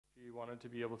wanted to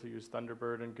be able to use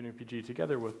Thunderbird and GNU-PG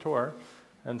together with Tor.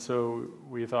 And so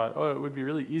we thought, oh, it would be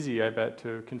really easy, I bet,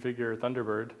 to configure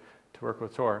Thunderbird to work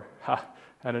with Tor. Ha!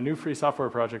 And a new free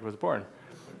software project was born.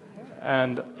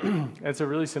 And it's a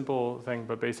really simple thing,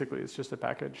 but basically it's just a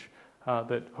package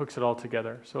that hooks it all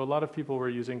together. So a lot of people were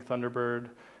using Thunderbird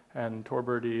and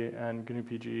TorBirdie and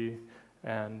GNU-PG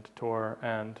and Tor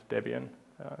and Debian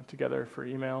together for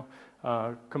email,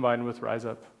 combined with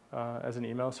RiseUp as an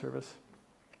email service.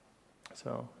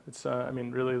 So it's, I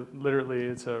mean, really, literally,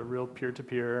 it's a real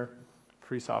peer-to-peer,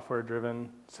 free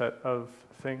software-driven set of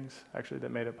things, actually,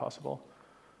 that made it possible.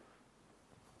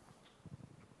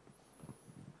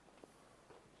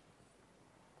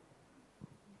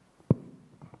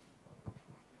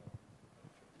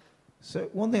 So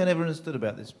one thing I never understood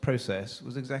about this process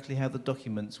was exactly how the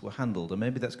documents were handled, and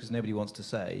maybe that's because nobody wants to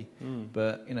say.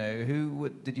 But you know,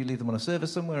 did you leave them on a server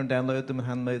somewhere and download them and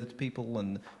hand them over to people,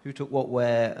 and who took what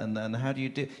where, and then how do you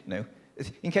do? You know,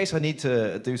 in case I need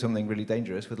to do something really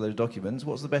dangerous with a load of documents,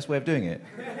 what's the best way of doing it?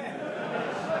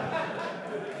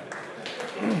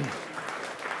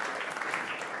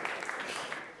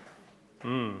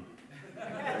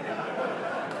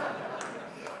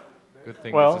 Good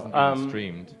thing this isn't being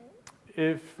streamed.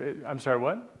 I'm sorry,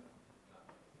 what?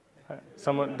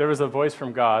 There was a voice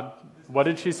from God. What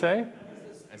did she say?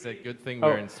 I said, good thing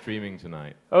we're in streaming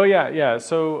tonight. Oh, yeah.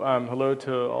 So hello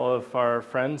to all of our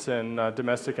friends in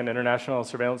domestic and international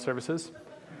surveillance services.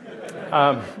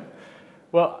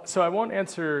 Well, so I won't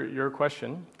answer your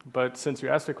question, but since you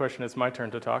asked a question, it's my turn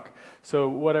to talk. So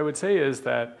what I would say is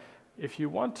that if you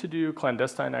want to do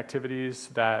clandestine activities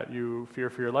that you fear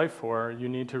for your life for, you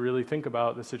need to really think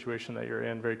about the situation that you're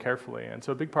in very carefully. And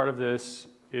so a big part of this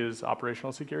is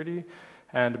operational security,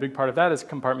 and a big part of that is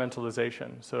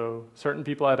compartmentalization. So certain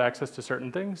people had access to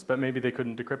certain things, but maybe they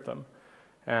couldn't decrypt them.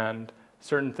 And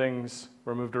certain things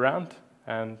were moved around,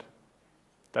 and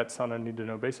that's on a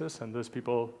need-to-know basis, and those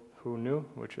people who knew,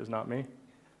 which is not me,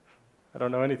 I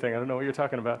don't know anything, I don't know what you're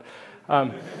talking about.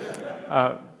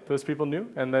 Those people knew,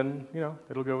 and then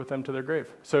it'll go with them to their grave.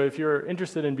 So if you're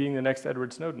interested in being the next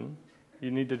Edward Snowden,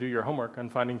 you need to do your homework on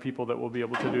finding people that will be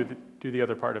able to do the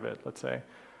other part of it, let's say.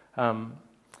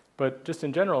 But just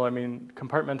in general, I mean,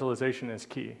 compartmentalization is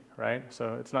key, right?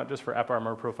 So it's not just for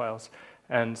AppArmor profiles.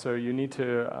 And so you need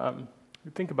to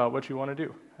think about what you want to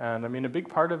do. And I mean, a big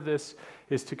part of this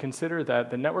is to consider that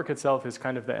the network itself is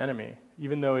kind of the enemy,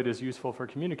 even though it is useful for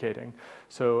communicating.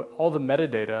 So all the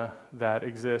metadata that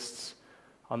exists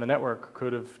on the network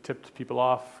could have tipped people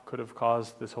off, could have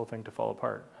caused this whole thing to fall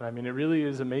apart. And I mean, it really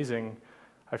is amazing.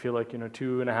 I feel like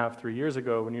 2.5, 3 years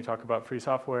ago, when you talk about free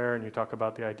software and you talk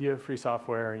about the idea of free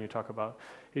software and you talk about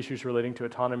issues relating to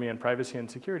autonomy and privacy and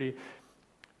security,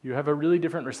 you have a really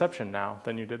different reception now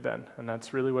than you did then. And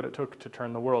that's really what it took to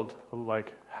turn the world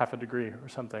like half a degree or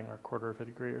something, or a quarter of a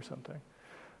degree or something.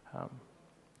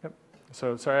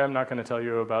 So sorry, I'm not going to tell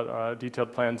you about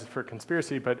detailed plans for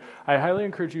conspiracy, but I highly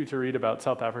encourage you to read about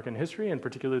South African history, and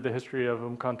particularly the history of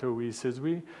Umkhonto we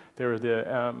Sizwe. They were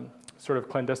the sort of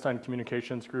clandestine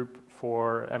communications group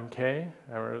for MK,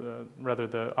 or rather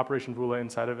the Operation Vula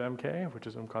inside of MK, which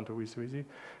is Umkhonto we Sizwe,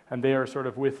 and they are sort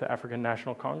of with the African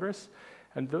National Congress.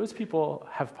 And those people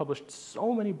have published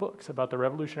so many books about the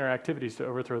revolutionary activities to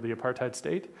overthrow the apartheid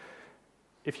state.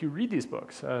 If you read these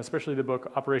books, especially the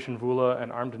book Operation Vula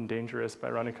and Armed and Dangerous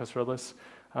by Ronnie Kasrillis,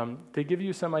 they give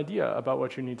you some idea about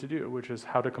what you need to do, which is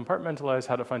how to compartmentalize,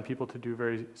 how to find people to do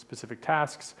very specific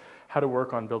tasks, how to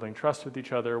work on building trust with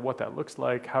each other, what that looks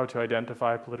like, how to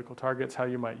identify political targets, how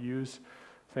you might use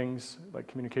things like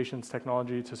communications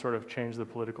technology to sort of change the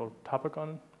political topic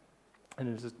on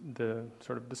and the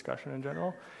sort of discussion in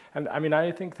general. And I mean,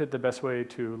 I think that the best way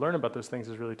to learn about those things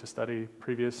is really to study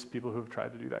previous people who've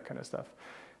tried to do that kind of stuff.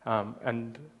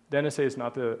 And the NSA is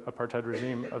not the apartheid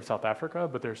regime of South Africa,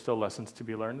 but there's still lessons to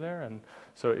be learned there. And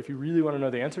so if you really want to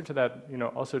know the answer to that,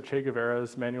 also Che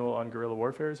Guevara's manual on guerrilla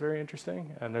warfare is very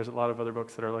interesting. And there's a lot of other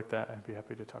books that are like that. I'd be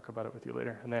happy to talk about it with you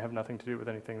later. And they have nothing to do with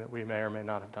anything that we may or may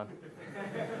not have done.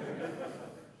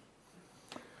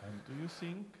 And do you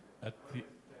think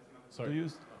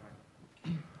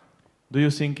Do you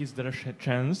think is there a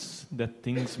chance that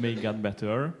things may get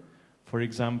better? For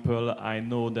example, I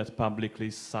know that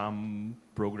publicly some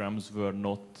programs were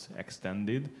not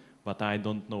extended, but I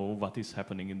don't know what is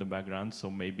happening in the background, so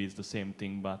maybe it's the same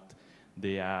thing, but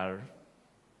they are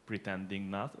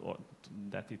pretending not, or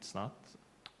that it's not.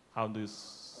 How do you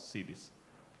see this?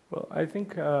 Well, I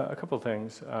think a couple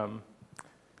things.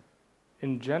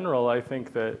 In general, I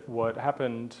think that what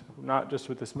happened, not just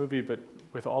with this movie, but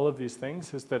with all of these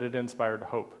things, is that it inspired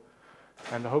hope.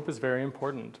 And hope is very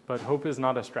important, but hope is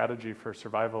not a strategy for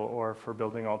survival or for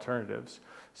building alternatives.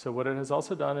 So what it has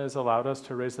also done is allowed us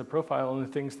to raise the profile on the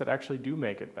things that actually do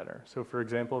make it better. So for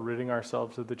example, ridding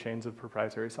ourselves of the chains of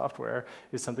proprietary software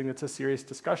is something that's a serious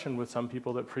discussion with some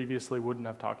people that previously wouldn't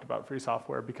have talked about free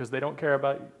software because they don't care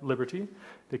about liberty,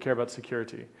 they care about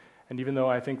security. And even though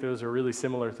I think those are really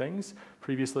similar things,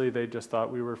 previously they just thought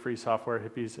we were free software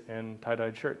hippies in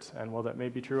tie-dyed shirts. And while that may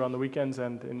be true on the weekends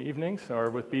and in evenings, or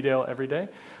with B-Dale every day,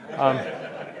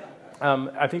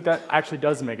 I think that actually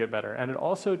does make it better. And it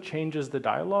also changes the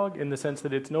dialogue in the sense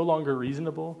that it's no longer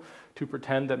reasonable to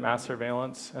pretend that mass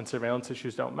surveillance and surveillance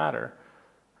issues don't matter.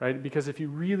 Right? Because if you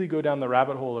really go down the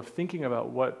rabbit hole of thinking about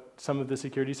what some of the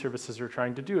security services are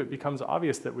trying to do, it becomes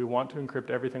obvious that we want to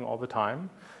encrypt everything all the time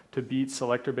to beat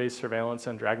selector-based surveillance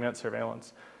and dragnet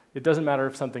surveillance. It doesn't matter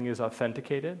if something is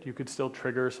authenticated. You could still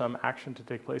trigger some action to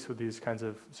take place with these kinds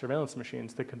of surveillance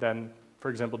machines that could then, for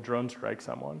example, drone strike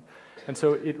someone. And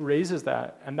so it raises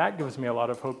that, and that gives me a lot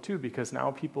of hope too, because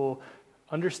now people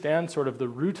understand sort of the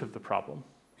root of the problem,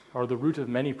 or the root of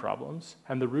many problems,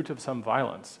 and the root of some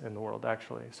violence in the world,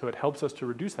 actually. So it helps us to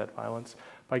reduce that violence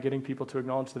by getting people to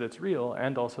acknowledge that it's real,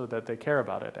 and also that they care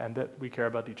about it, and that we care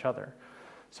about each other.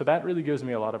 So that really gives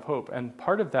me a lot of hope. And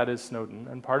part of that is Snowden,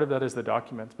 and part of that is the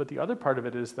documents. But the other part of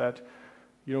it is that,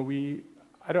 you know,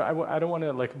 I don't want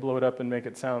to like blow it up and make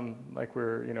it sound like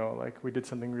we're, you know, like we did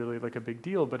something really like a big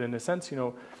deal. But in a sense, you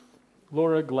know,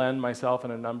 Laura, Glenn, myself,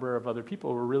 and a number of other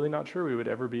people were really not sure we would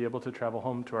ever be able to travel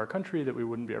home to our country, that we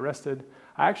wouldn't be arrested.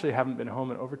 I actually haven't been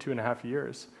home in over 2.5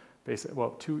 years, basically, well,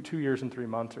 2 years and 3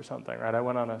 months or something, right? I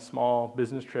went on a small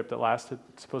business trip that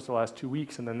supposed to last 2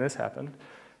 weeks, and then this happened.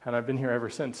 And I've been here ever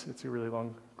since. It's a really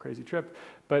long, crazy trip.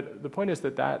 But the point is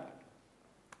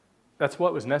that's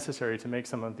what was necessary to make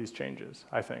some of these changes,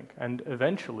 I think. And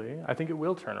eventually, I think it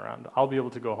will turn around. I'll be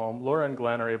able to go home. Laura and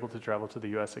Glenn are able to travel to the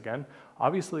US again.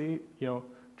 Obviously, you know,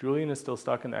 Julian is still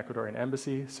stuck in the Ecuadorian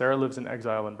embassy. Sarah lives in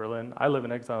exile in Berlin. I live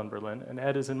in exile in Berlin. And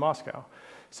Ed is in Moscow.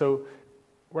 So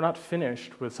we're not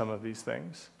finished with some of these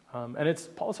things. And it's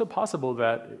also possible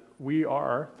that we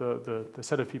are, the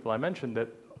set of people I mentioned, that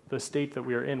the state that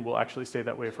we are in will actually stay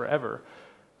that way forever.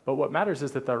 But what matters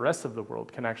is that the rest of the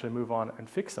world can actually move on and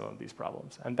fix some of these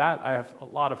problems. And that, I have a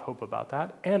lot of hope about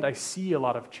that. And I see a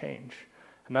lot of change.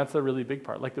 And that's the really big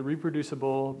part. Like the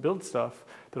reproducible build stuff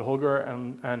that Holger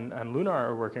and Luna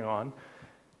are working on,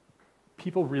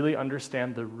 people really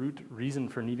understand the root reason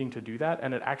for needing to do that.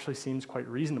 And it actually seems quite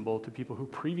reasonable to people who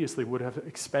previously would have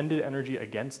expended energy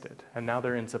against it. And now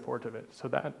they're in support of it. So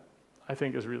that, I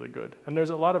think, is really good. And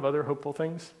there's a lot of other hopeful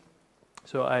things.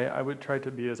 So I would try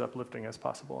to be as uplifting as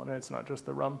possible, and it's not just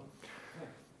the rum.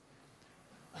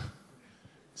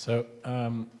 So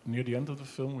near the end of the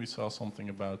film, we saw something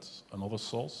about another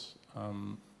source.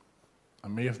 I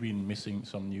may have been missing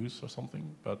some news or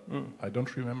something, but I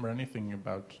don't remember anything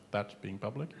about that being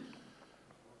public.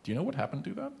 Do you know what happened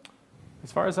to that?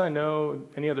 As far as I know,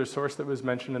 any other source that was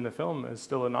mentioned in the film is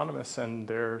still anonymous, and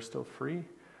they're still free.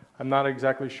 I'm not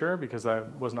exactly sure because I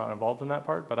was not involved in that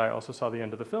part, but I also saw the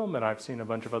end of the film, and I've seen a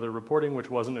bunch of other reporting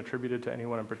which wasn't attributed to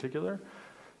anyone in particular.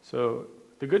 So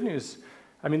the good news,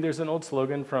 I mean, there's an old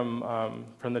slogan from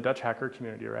the Dutch hacker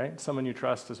community, right? Someone you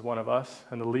trust is one of us,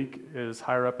 and the leak is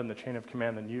higher up in the chain of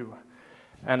command than you.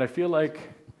 And I feel like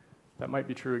that might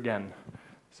be true again,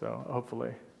 so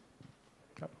hopefully.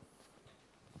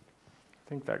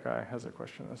 I think that guy has a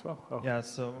question as well. Oh. Yeah,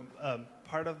 so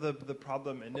part of the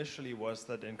problem initially was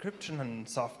that encryption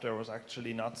software was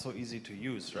actually not so easy to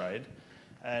use, right?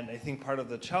 And I think part of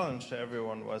the challenge to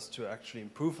everyone was to actually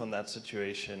improve on that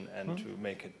situation and to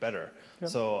make it better. Yeah.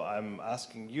 So I'm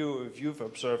asking you if you've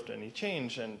observed any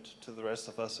change, and to the rest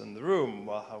of us in the room,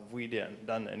 well, have we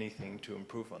done anything to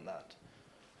improve on that?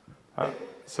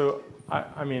 So,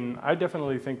 I mean, I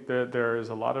definitely think that there is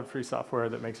a lot of free software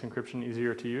that makes encryption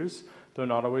easier to use, though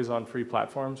not always on free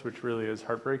platforms, which really is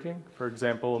heartbreaking. For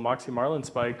example, Moxie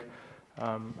Marlinspike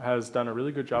has done a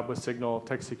really good job with Signal,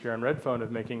 Text Secure, and Redphone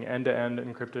of making end-to-end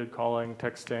encrypted calling,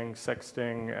 texting,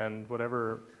 sexting, and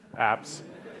whatever apps.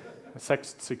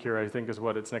 Sext Secure, I think, is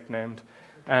what it's nicknamed.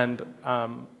 And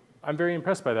I'm very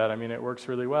impressed by that. I mean, it works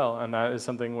really well, and that is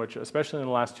something which, especially in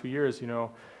the last 2 years, you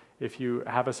know, if you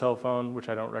have a cell phone, which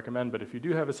I don't recommend, but if you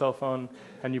do have a cell phone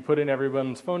and you put in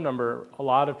everyone's phone number, a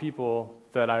lot of people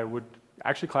that I would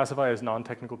actually classify as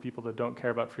non-technical people that don't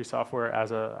care about free software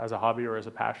as a hobby or as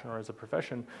a passion or as a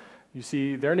profession, you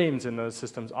see their names in those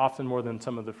systems often more than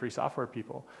some of the free software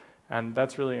people. And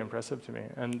that's really impressive to me.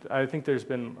 And I think there's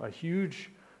been a huge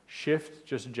shift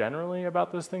just generally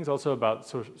about those things, also about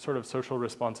sort of social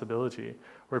responsibility,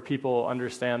 where people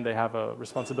understand they have a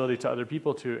responsibility to other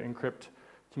people to encrypt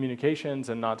communications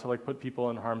and not to like put people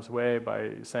in harm's way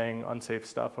by saying unsafe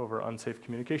stuff over unsafe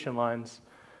communication lines.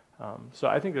 So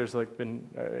I think there's like been,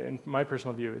 in my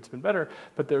personal view, it's been better.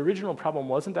 But the original problem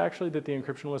wasn't actually that the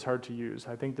encryption was hard to use.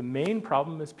 I think the main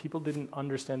problem is people didn't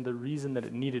understand the reason that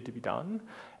it needed to be done,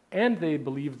 and they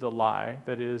believed the lie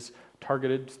that is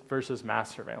targeted versus mass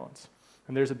surveillance.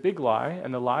 And there's a big lie,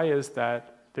 and the lie is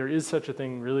that there is such a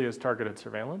thing really as targeted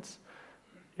surveillance.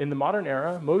 In the modern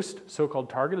era, most so-called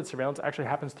targeted surveillance actually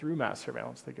happens through mass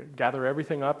surveillance. They gather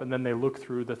everything up and then they look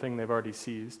through the thing they've already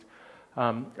seized.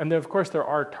 And then of course there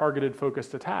are targeted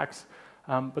focused attacks,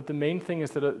 but the main thing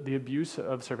is that the abuse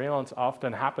of surveillance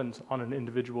often happens on an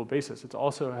individual basis. It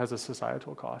also has a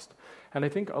societal cost. And I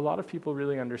think a lot of people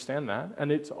really understand that, and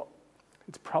it's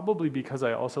probably because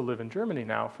I also live in Germany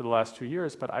now for the last 2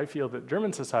 years, but I feel that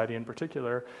German society in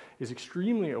particular is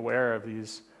extremely aware of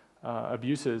these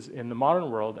abuses in the modern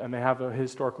world, and they have a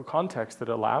historical context that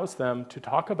allows them to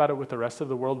talk about it with the rest of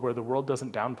the world where the world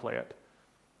doesn't downplay it.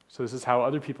 So this is how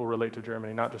other people relate to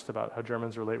Germany, not just about how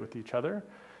Germans relate with each other.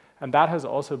 And that has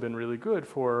also been really good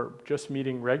for just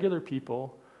meeting regular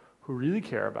people who really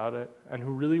care about it and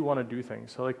who really want to do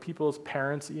things. So like people's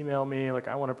parents email me, like,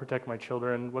 I want to protect my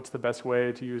children. What's the best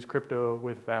way to use crypto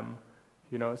with them?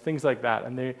 You know, things like that.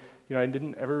 And they, you know, I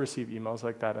didn't ever receive emails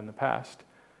like that in the past.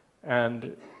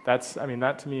 And that's, I mean,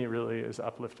 that to me really is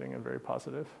uplifting and very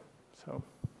positive. So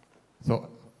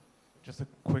just a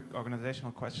quick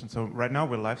organizational question. So right now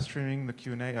we're live streaming the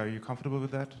Q&A. Are you comfortable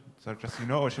with that? So just so you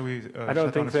know, or should we? I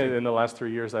don't think that in the last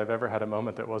 3 years I've ever had a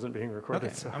moment that wasn't being recorded.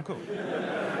 Okay, so. I'm cool.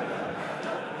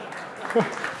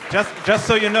 just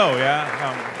so you know,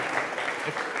 yeah.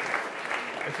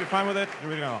 If you're fine with it,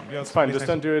 you're really on. It's fine. Just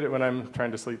don't do it when I'm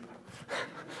trying to sleep.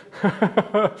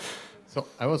 So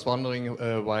I was wondering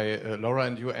why Laura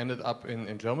and you ended up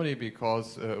in Germany,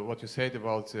 because what you said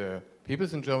about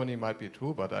peoples in Germany might be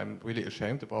true, but I'm really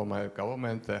ashamed about my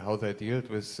government, how they dealt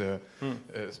with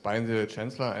spying the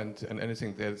chancellor and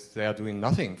anything. They are doing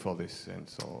nothing for this, and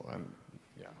so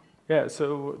yeah. Yeah,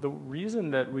 so the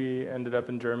reason that we ended up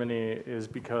in Germany is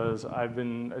because I've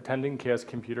been attending Chaos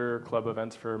Computer Club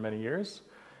events for many years.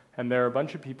 And there are a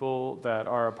bunch of people that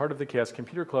are a part of the Chaos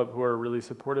Computer Club who are really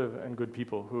supportive and good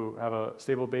people who have a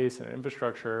stable base and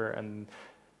infrastructure. And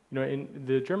you know, in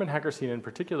the German hacker scene in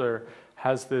particular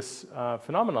has this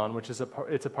phenomenon, which is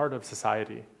it's a part of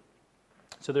society.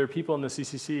 So there are people in the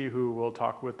CCC who will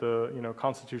talk with the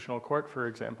Constitutional Court, for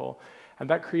example, and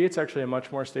that creates actually a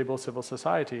much more stable civil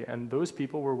society. And those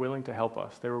people were willing to help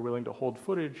us. They were willing to hold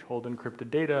footage, hold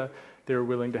encrypted data. They were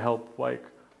willing to help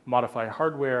modify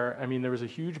hardware. I mean, there was a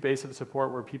huge base of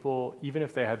support where people, even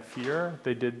if they had fear,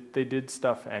 they did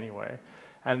stuff anyway.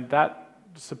 And that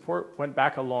support went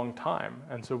back a long time.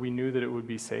 And so we knew that it would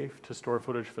be safe to store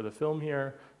footage for the film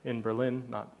here in Berlin,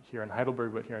 not here in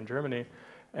Heidelberg, but here in Germany.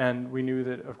 And we knew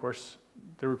that, of course,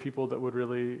 there were people that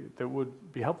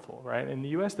would be helpful, right? In the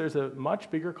US, there's a much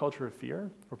bigger culture of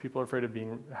fear, where people are afraid of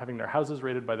having their houses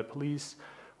raided by the police,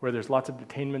 where there's lots of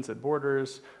detainments at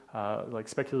borders, like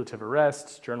speculative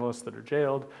arrests, journalists that are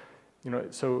jailed.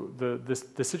 So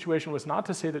the situation was not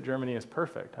to say that Germany is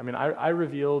perfect. I mean, I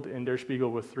revealed in Der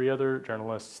Spiegel with 3 other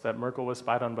journalists that Merkel was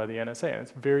spied on by the NSA, and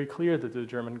it's very clear that the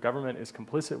German government is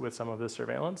complicit with some of this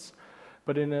surveillance.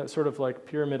 But in a sort of like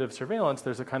pyramid of surveillance,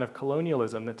 there's a kind of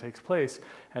colonialism that takes place,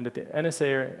 and the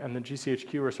NSA and the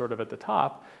GCHQ are sort of at the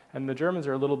top, and the Germans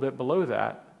are a little bit below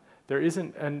that. There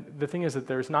isn't, and the thing is that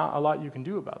there's not a lot you can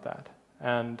do about that.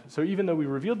 And so even though we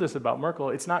revealed this about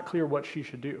Merkel, it's not clear what she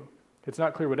should do. It's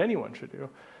not clear what anyone should do.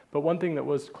 But one thing that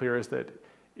was clear is that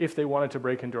if they wanted to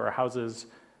break into our houses,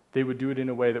 they would do it in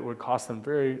a way that would cost them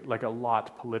a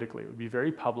lot politically. It would be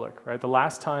very public, right? The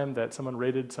last time that someone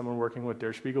raided someone working with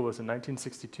Der Spiegel was in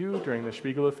 1962 during the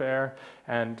Spiegel affair,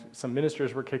 and some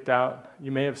ministers were kicked out.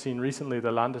 You may have seen recently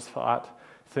the Landesverrat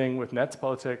thing with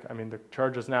Netzpolitik. I mean, the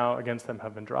charges now against them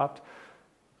have been dropped.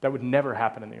 That would never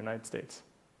happen in the United States.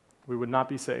 We would not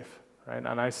be safe, right?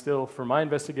 And I still, for my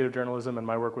investigative journalism and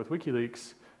my work with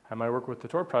WikiLeaks and my work with the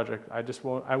Tor project,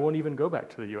 I won't even go back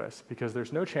to the US, because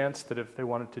there's no chance that if they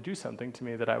wanted to do something to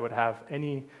me that I would have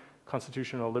any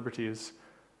constitutional liberties,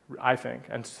 I think.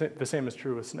 And the same is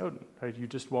true with Snowden, right? You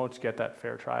just won't get that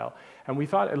fair trial. And we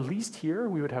thought at least here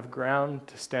we would have ground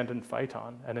to stand and fight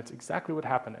on, and it's exactly what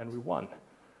happened, and we won.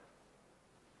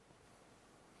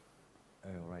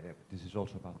 Right, this is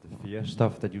also about the fear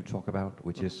stuff that you talk about,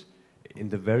 which is, in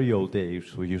the very old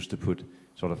days, we used to put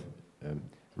sort of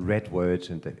red words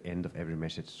at the end of every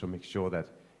message to make sure that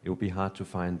it would be hard to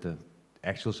find the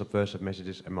actual subversive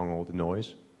messages among all the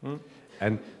noise.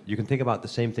 And you can think about the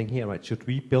same thing here, right? Should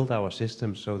we build our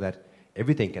systems so that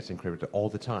everything gets encrypted all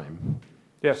the time?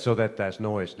 Yes. So that there's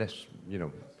noise, less,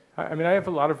 I mean, I have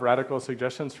a lot of radical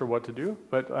suggestions for what to do,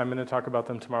 but I'm going to talk about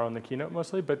them tomorrow in the keynote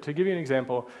mostly. But to give you an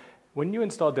example, when you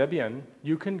install Debian,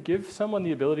 you can give someone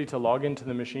the ability to log into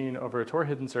the machine over a Tor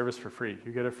hidden service for free.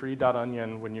 You get a free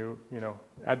 .onion when you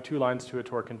add 2 lines to a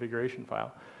Tor configuration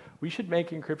file. We should make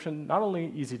encryption not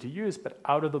only easy to use, but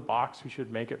out of the box, we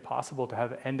should make it possible to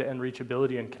have end-to-end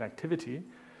reachability and connectivity.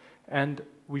 And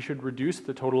we should reduce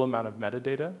the total amount of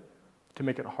metadata to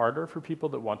make it harder for people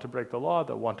that want to break the law,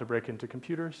 that want to break into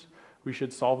computers. We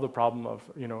should solve the problem of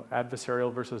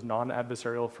adversarial versus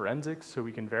non-adversarial forensics, so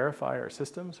we can verify our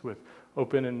systems with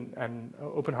open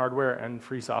open hardware and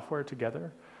free software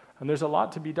together. And there's a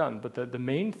lot to be done, but the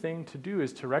main thing to do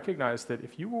is to recognize that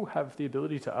if you have the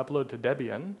ability to upload to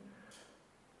Debian,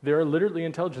 there are literally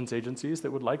intelligence agencies that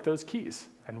would like those keys.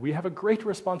 And we have a great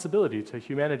responsibility to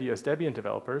humanity as Debian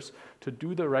developers to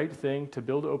do the right thing, to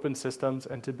build open systems,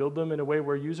 and to build them in a way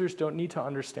where users don't need to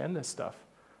understand this stuff.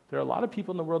 There are a lot of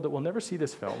people in the world that will never see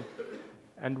this film,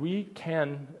 and we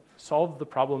can solve the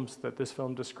problems that this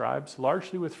film describes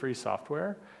largely with free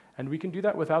software, and we can do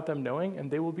that without them knowing, and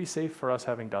they will be safe for us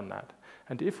having done that.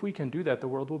 And if we can do that, the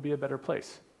world will be a better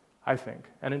place, I think.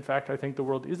 And in fact, I think the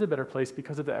world is a better place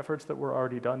because of the efforts that were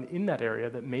already done in that area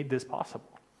that made this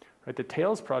possible. Right? The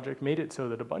Tails project made it so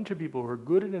that a bunch of people who are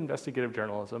good at investigative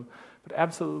journalism, but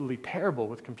absolutely terrible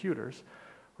with computers,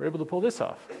 were able to pull this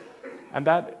off. And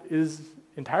that is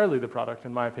entirely the product,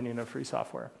 in my opinion, of free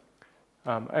software.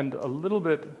 And a little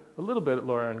bit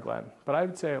Laura and Glenn, but I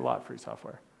would say a lot free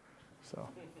software. So.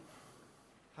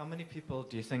 How many people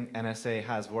do you think NSA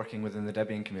has working within the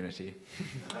Debian community?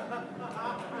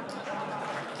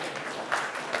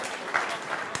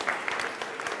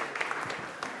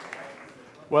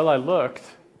 Well, I looked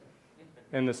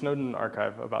in the Snowden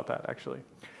archive about that, actually.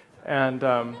 And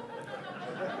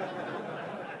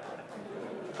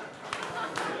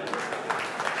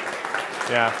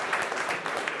yeah.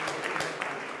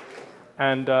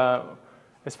 And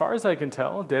as far as I can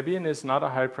tell, Debian is not a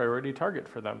high priority target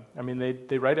for them. I mean,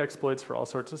 they write exploits for all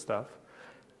sorts of stuff,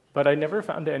 but I never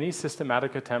found any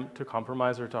systematic attempt to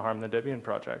compromise or to harm the Debian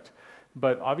project.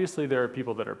 But obviously there are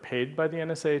people that are paid by the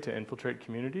NSA to infiltrate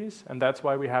communities, and that's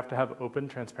why we have to have open,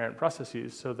 transparent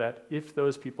processes so that if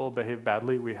those people behave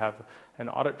badly, we have an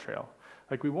audit trail.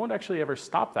 Like, we won't actually ever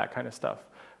stop that kind of stuff,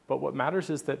 but what matters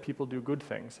is that people do good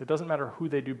things. It doesn't matter who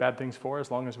they do bad things for as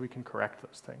long as we can correct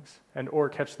those things or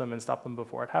catch them and stop them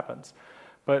before it happens.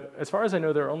 But as far as I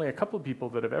know, there are only a couple of people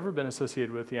that have ever been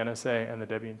associated with the NSA and the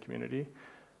Debian community.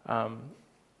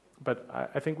 But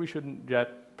I think we shouldn't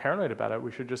get paranoid about it.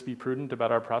 We should just be prudent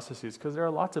about our processes, because there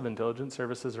are lots of intelligence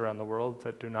services around the world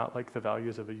that do not like the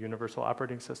values of a universal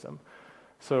operating system.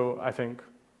 So I think,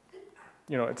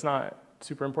 it's not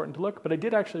super important to look, but I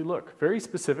did actually look very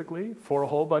specifically for a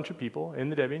whole bunch of people in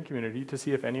the Debian community to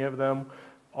see if any of them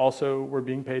also were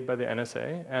being paid by the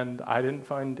NSA, and I didn't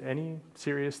find any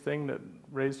serious thing that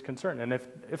raised concern. And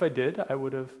if I did, I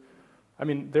would have,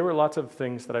 there were lots of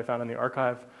things that I found in the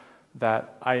archive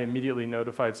that I immediately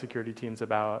notified security teams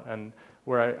about, and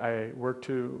where I worked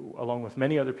along with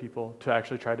many other people, to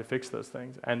actually try to fix those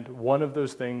things. And one of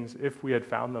those things, if we had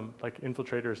found them, like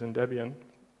infiltrators in Debian,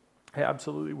 I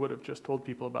absolutely would have just told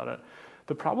people about it.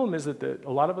 The problem is that a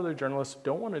lot of other journalists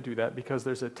don't want to do that because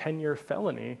there's a 10-year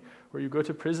felony where you go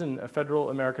to prison, a federal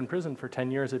American prison, for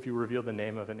 10 years if you reveal the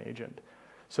name of an agent.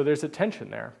 So there's a tension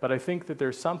there, but I think that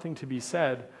there's something to be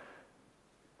said.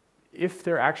 If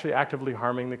they're actually actively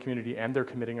harming the community and they're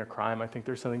committing a crime, I think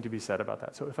there's something to be said about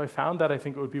that. So if I found that, I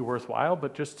think it would be worthwhile,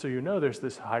 but just so you know, there's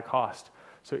this high cost.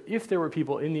 So if there were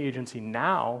people in the agency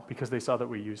now, because they saw that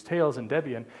we used Tails and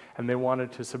Debian, and they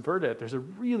wanted to subvert it, there's a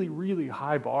really, really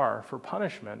high bar for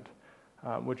punishment,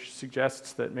 which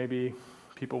suggests that maybe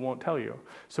people won't tell you.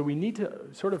 So we need to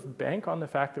sort of bank on the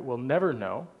fact that we'll never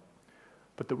know,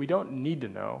 but that we don't need to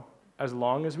know, as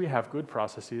long as we have good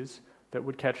processes that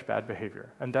would catch bad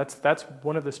behavior. And that's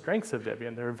one of the strengths of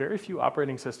Debian. There are very few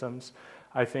operating systems,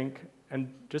 I think,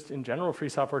 and just in general free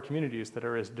software communities that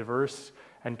are as diverse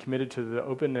and committed to the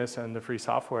openness and the free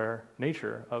software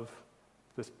nature of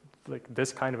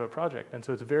this kind of a project. And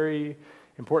so it's very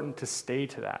important to stay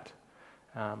to that.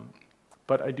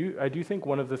 But I do think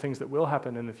one of the things that will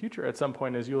happen in the future at some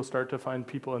point is you'll start to find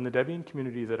people in the Debian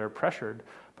community that are pressured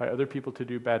by other people to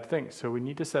do bad things. So we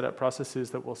need to set up processes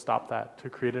that will stop that, to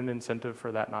create an incentive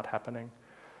for that not happening.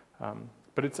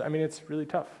 But it's really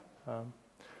tough.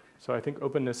 So I think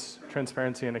openness,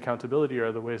 transparency, and accountability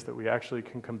are the ways that we actually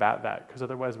can combat that, because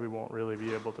otherwise we won't really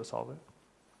be able to solve it.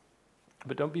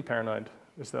 But don't be paranoid,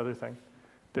 is the other thing.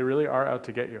 They really are out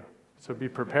to get you, so be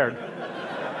prepared.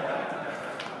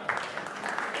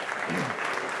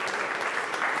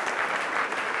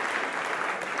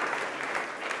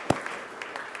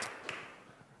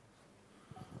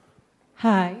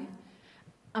 Hi.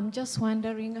 I'm just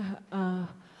wondering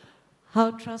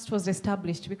how trust was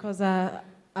established, because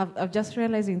I've just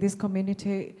realized in this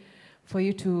community, for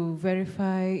you to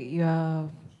verify your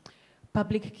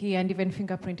public key and even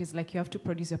fingerprint is like you have to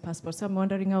produce your passport. So I'm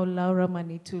wondering how Laura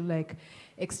managed to like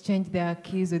exchange their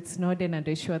keys with Snowden and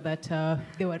ensure that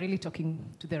they were really talking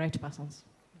to the right persons.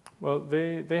 Well,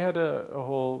 they had a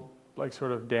whole like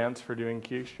sort of dance for doing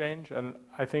key exchange, and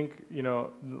I think, you know,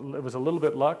 it was a little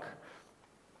bit luck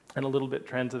and a little bit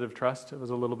transitive trust. It was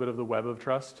a little bit of the web of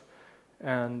trust,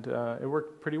 and it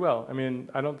worked pretty well. I mean,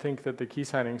 I don't think that the key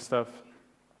signing stuff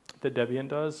that Debian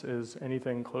does is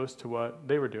anything close to what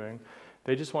they were doing.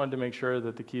 They just wanted to make sure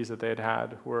that the keys that they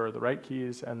had were the right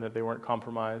keys and that they weren't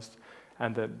compromised,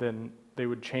 and that then they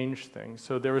would change things.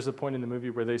 So there was a point in the movie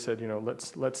where they said, you know,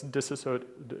 let's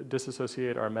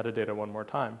disassociate our metadata one more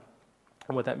time.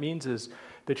 And what that means is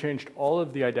they changed all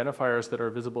of the identifiers that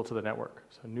are visible to the network.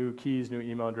 So new keys, new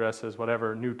email addresses,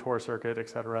 whatever, new Tor circuit, et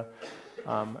cetera.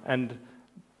 And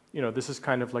you know, this is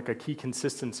kind of like a key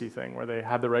consistency thing where they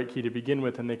had the right key to begin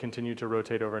with and they continue to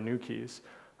rotate over new keys.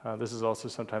 This is also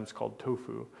sometimes called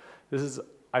tofu. This is,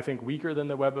 I think, weaker than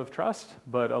the web of trust,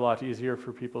 but a lot easier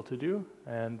for people to do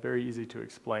and very easy to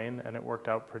explain, and it worked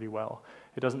out pretty well.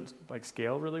 It doesn't like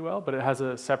scale really well, but it has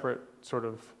a separate sort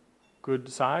of good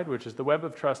side, which is the web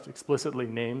of trust explicitly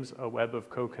names a web of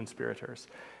co-conspirators.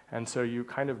 And so you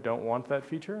kind of don't want that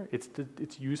feature.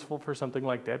 It's useful for something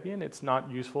like Debian. It's not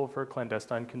useful for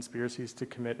clandestine conspiracies to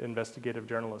commit investigative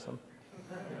journalism.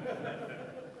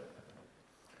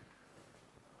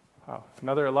 Wow,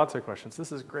 lots of questions.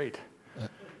 This is great.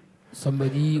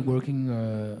 Somebody working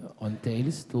on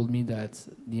Tails told me that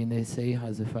the NSA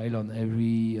has a file on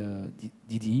every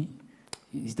DD.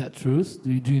 Is that true?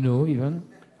 Do you know even?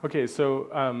 Okay,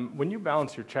 so when you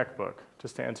balance your checkbook,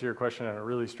 just to answer your question in a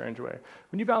really strange way,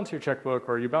 when you balance your checkbook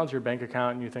or you balance your bank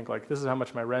account and you think like, this is how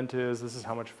much my rent is, this is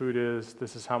how much food is,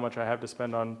 this is how much I have to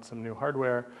spend on some new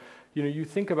hardware, you know, you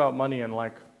think about money in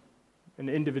like an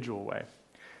individual way.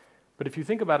 But if you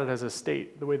think about it as a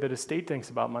state, the way that a state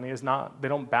thinks about money is not, they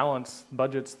don't balance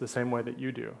budgets the same way that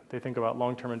you do. They think about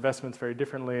long-term investments very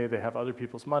differently, they have other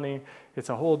people's money, it's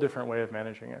a whole different way of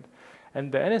managing it.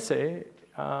 And the NSA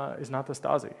is not the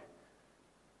Stasi.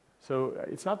 So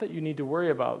it's not that you need to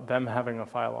worry about them having a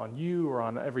file on you or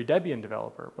on every Debian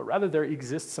developer, but rather there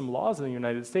exist some laws in the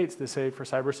United States that say for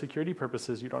cybersecurity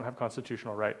purposes you don't have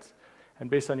constitutional rights. And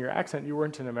based on your accent, you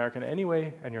weren't an American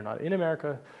anyway, and you're not in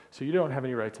America, so you don't have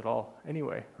any rights at all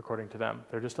anyway, according to them.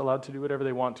 They're just allowed to do whatever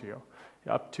they want to you,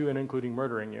 up to and including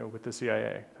murdering you with the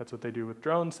CIA. That's what they do with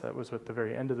drones. That was at the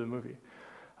very end of the movie.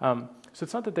 So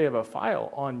it's not that they have a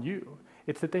file on you.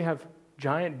 It's that they have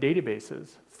giant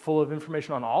databases full of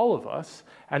information on all of us,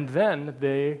 and then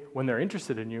they, when they're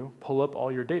interested in you, pull up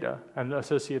all your data and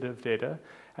associative data,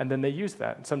 and then they use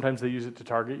that. And sometimes they use it to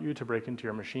target you, to break into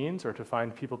your machines, or to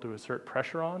find people to assert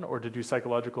pressure on, or to do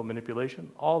psychological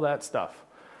manipulation, all that stuff.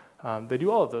 They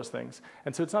do all of those things.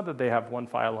 And so it's not that they have one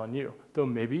file on you, though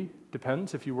maybe,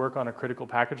 depends, if you work on a critical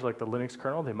package like the Linux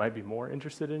kernel, they might be more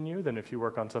interested in you than if you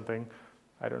work on something,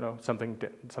 I don't know, something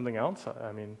else.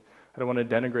 I mean, I don't want to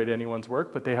denigrate anyone's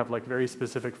work, but they have like very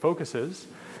specific focuses,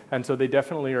 and so they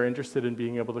definitely are interested in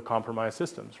being able to compromise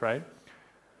systems, right?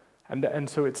 And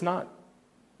so it's not,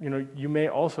 you know, you may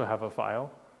also have a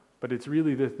file, but it's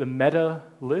really the meta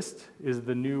list is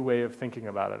the new way of thinking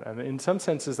about it. And in some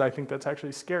senses, I think that's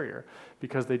actually scarier,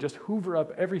 because they just hoover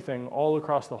up everything all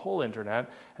across the whole internet,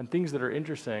 and things that are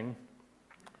interesting,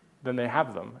 then they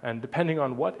have them. And depending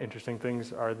on what interesting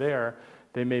things are there,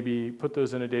 they maybe put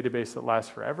those in a database that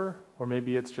lasts forever, or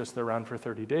maybe it's just around for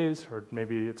 30 days, or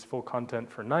maybe it's full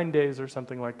content for 9 days or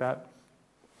something like that.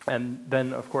 And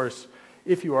then, of course,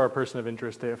 if you are a person of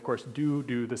interest, they, of course,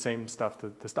 do the same stuff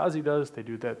that the Stasi does. They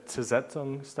do that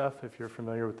Zersetzung stuff, if you're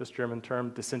familiar with this German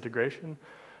term, disintegration.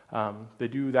 They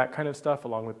do that kind of stuff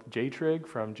along with JTRIG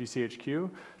from GCHQ.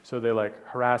 So they like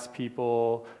harass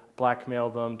people, blackmail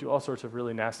them, do all sorts of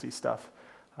really nasty stuff.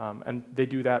 And they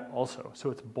do that also, so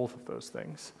it's both of those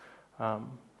things.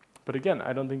 But again,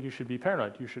 I don't think you should be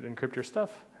paranoid. You should encrypt your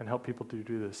stuff and help people to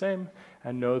do the same,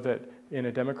 and know that in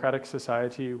a democratic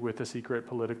society with a secret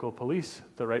political police,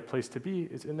 the right place to be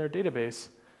is in their database,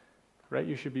 right?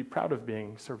 You should be proud of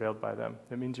being surveilled by them.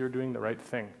 It means you're doing the right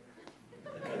thing.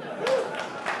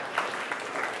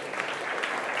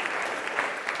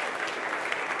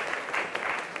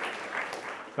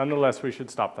 Nonetheless, we should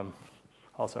stop them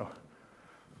also.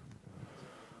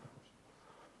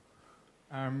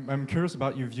 I'm curious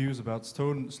about your views about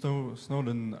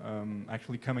Snowden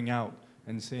actually coming out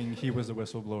and saying he was a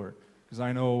whistleblower. Because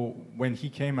I know when he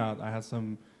came out, I had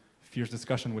some fierce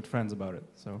discussion with friends about it.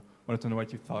 So wanted to know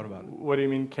what you thought about it. What do you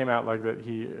mean came out like that?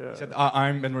 He said,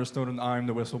 I'm Edward Snowden, I'm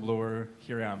the whistleblower,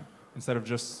 here I am, instead of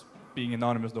just being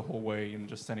anonymous the whole way and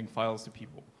just sending files to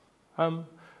people.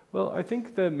 Well, I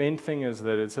think the main thing is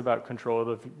that it's about control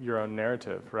of your own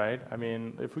narrative, right? I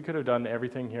mean, if we could have done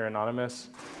everything here anonymous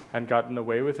and gotten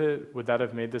away with it, would that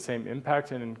have made the same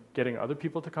impact in getting other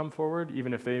people to come forward,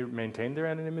 even if they maintained their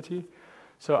anonymity?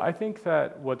 So I think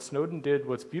that what Snowden did,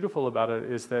 what's beautiful about it,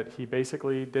 is that he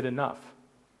basically did enough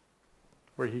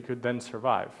where he could then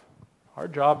survive. Our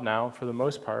job now, for the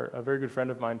most part, a very good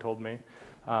friend of mine told me,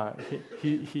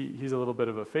 he's a little bit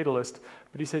of a fatalist,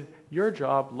 but he said, your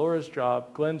job, Laura's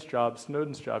job, Glenn's job,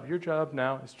 Snowden's job, your job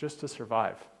now is just to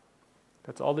survive.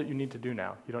 That's all that you need to do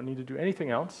now. You don't need to do anything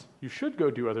else. You should go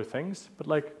do other things, but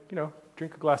like, you know,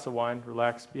 drink a glass of wine,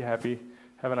 relax, be happy,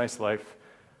 have a nice life,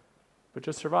 but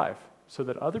just survive so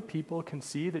that other people can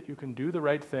see that you can do the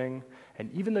right thing,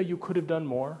 and even though you could have done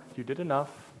more, you did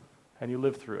enough, and you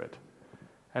lived through it.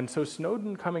 And so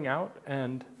Snowden coming out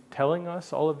and telling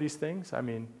us all of these things, I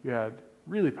mean, you had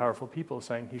really powerful people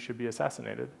saying he should be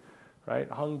assassinated, right?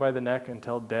 Hung by the neck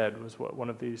until dead was what one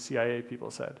of the CIA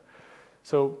people said.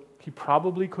 So he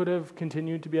probably could have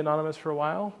continued to be anonymous for a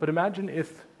while, but imagine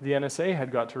if the NSA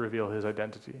had got to reveal his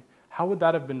identity. How would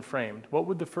that have been framed? What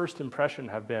would the first impression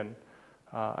have been?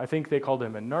 I think they called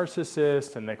him a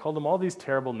narcissist, and they called him all these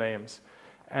terrible names.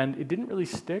 And it didn't really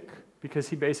stick because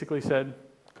he basically said,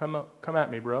 come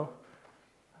at me, bro.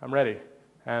 I'm ready.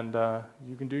 And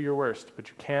you can do your worst, but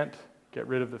you can't get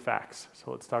rid of the facts.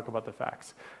 So let's talk about the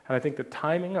facts. And I think the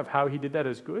timing of how he did that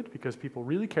is good because people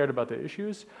really cared about the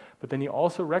issues, but then he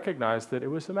also recognized that it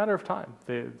was a matter of time.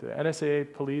 The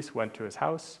NSA police went to his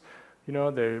house. You know,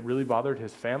 they really bothered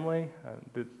his family.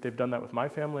 They've done that with my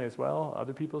family as well.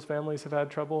 Other people's families have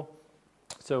had trouble.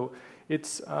 So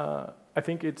it's, I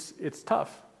think it's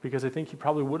tough because I think he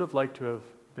probably would have liked to have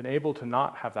been able to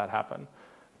not have that happen.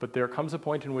 But there comes a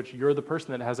point in which you're the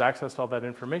person that has access to all that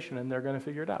information and they're going to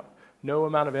figure it out. No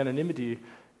amount of anonymity,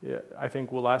 I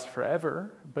think, will last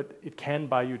forever, but it can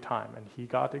buy you time. And he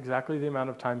got exactly the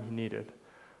amount of time he needed.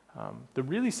 The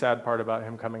really sad part about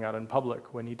him coming out in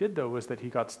public when he did, though, was that he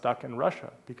got stuck in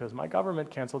Russia because my government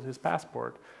canceled his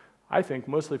passport, I think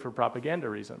mostly for propaganda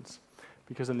reasons.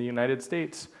 Because in the United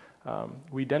States,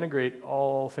 we denigrate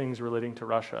all things relating to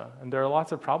Russia. And there are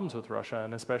lots of problems with Russia,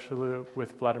 and especially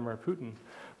with Vladimir Putin.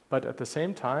 But at the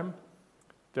same time,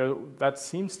 that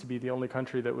seems to be the only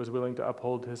country that was willing to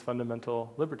uphold his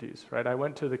fundamental liberties, right? I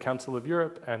went to the Council of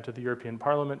Europe and to the European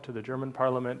Parliament, to the German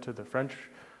Parliament, to the French,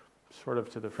 sort of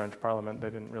to the French Parliament. They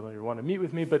didn't really want to meet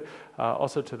with me, but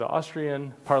also to the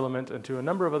Austrian Parliament and to a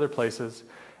number of other places.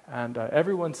 And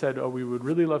everyone said, oh, we would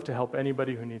really love to help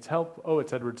anybody who needs help. Oh,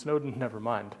 it's Edward Snowden, never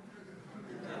mind.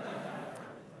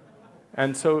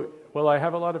 And so, while I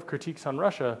have a lot of critiques on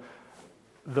Russia,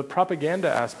 the propaganda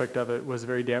aspect of it was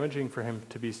very damaging for him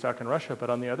to be stuck in Russia, but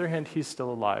on the other hand, he's still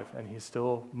alive, and he's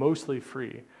still mostly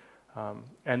free.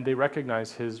 And they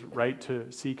recognize his right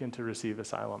to seek and to receive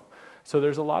asylum. So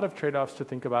there's a lot of trade-offs to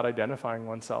think about identifying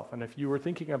oneself. And if you were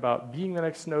thinking about being the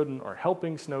next Snowden or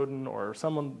helping Snowden or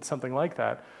something like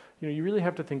that, you know, you really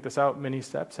have to think this out many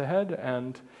steps ahead.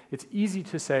 And it's easy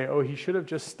to say, oh, he should have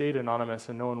just stayed anonymous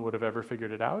and no one would have ever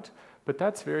figured it out. But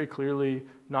that's very clearly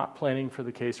not planning for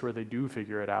the case where they do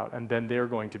figure it out, and then they're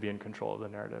going to be in control of the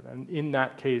narrative. And in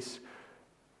that case,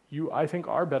 you, I think,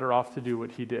 are better off to do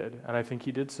what he did. And I think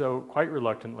he did so quite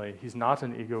reluctantly. He's not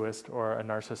an egoist or a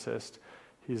narcissist.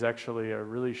 He's actually a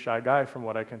really shy guy from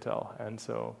what I can tell. And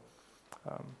so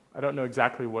I don't know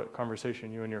exactly what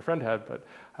conversation you and your friend had, but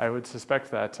I would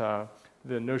suspect that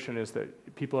the notion is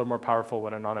that people are more powerful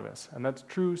when anonymous. And that's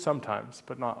true sometimes,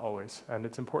 but not always. And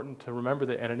it's important to remember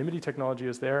that anonymity technology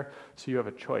is there so you have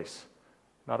a choice,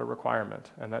 not a requirement.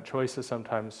 And that choice is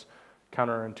sometimes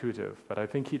counterintuitive. But I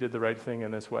think he did the right thing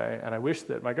in this way. And I wish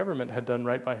that my government had done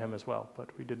right by him as well, but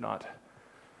we did not.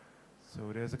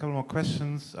 So there's a couple more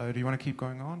questions. Do you want to keep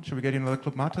going on? Should we get you another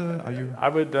Club Mate? Are you? I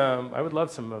would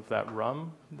love some of that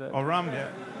rum. Oh, rum, yeah.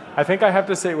 I think I have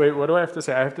to say, wait, what do I have to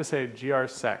say? I have to say GR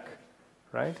Sec,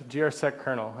 right? GR Sec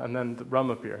kernel, and then the rum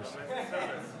appears.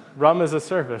 Rum is a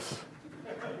service.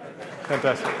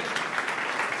 Fantastic.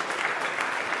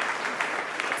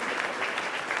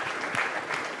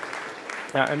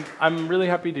 Yeah, and I'm really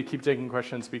happy to keep taking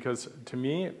questions because to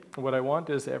me, what I want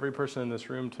is every person in this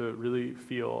room to really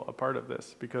feel a part of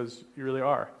this because you really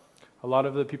are. A lot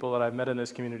of the people that I've met in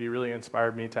this community really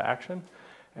inspired me to action,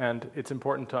 and it's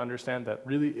important to understand that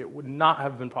really it would not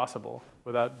have been possible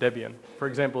without Debian. For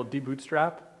example,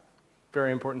 debootstrap,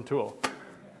 very important tool,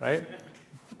 right?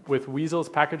 With Weasel's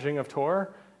packaging of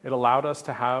Tor, It allowed us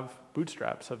to have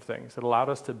bootstraps of things. It allowed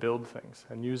us to build things.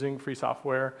 And using free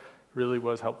software really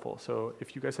was helpful. So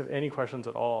if you guys have any questions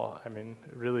at all, I mean,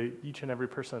 really, each and every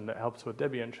person that helps with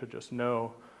Debian should just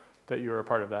know that you're a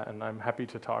part of that. And I'm happy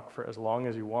to talk for as long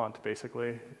as you want,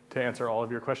 basically, to answer all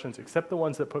of your questions, except the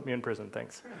ones that put me in prison.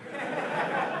 Thanks.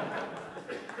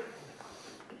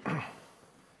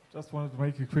 Just wanted to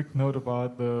make a quick note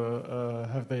about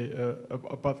the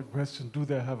about the question: do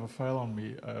they have a file on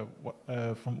me?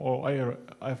 From all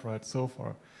I've read so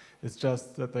far, it's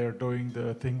just that they are doing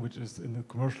the thing which is in the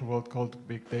commercial world called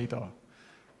big data.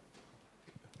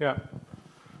 Yeah,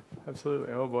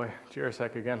 absolutely. Oh boy,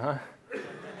 GRSec again, huh?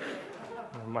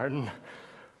 Martin.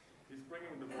 He's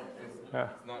bringing the book. Yeah.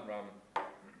 It's not rum, but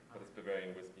it's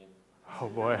Bavarian whiskey. Oh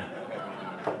boy,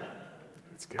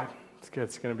 it's good. It's good.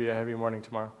 It's going to be a heavy morning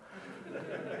tomorrow.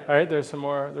 All right, there's some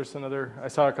more. There's another. I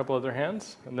saw a couple other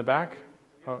hands in the back.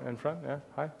 Oh, in front. Yeah.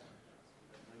 Hi.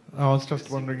 I was just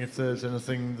wondering if there's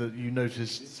anything that you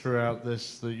noticed throughout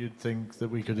this that you'd think that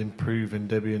we could improve in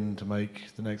Debian to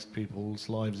make the next people's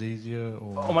lives easier?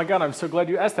 Or? Oh my God, I'm so glad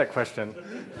you asked that question.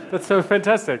 That's so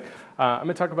fantastic. I'm going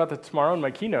to talk about that tomorrow in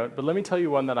my keynote, but let me tell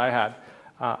you one that I had.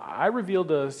 I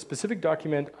revealed a specific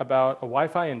document about a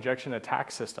Wi-Fi injection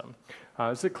attack system.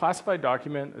 It's a classified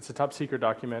document. It's a top secret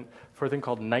document for a thing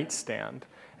called Nightstand.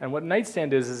 And what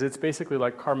Nightstand is it's basically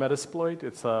like car Metasploit.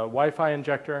 It's a Wi-Fi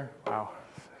injector. Wow.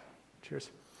 Cheers.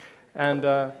 And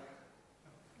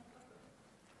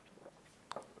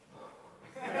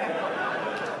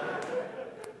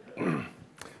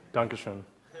Dankeschön.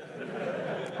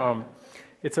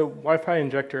 It's a Wi-Fi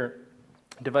injector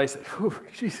device. Whew,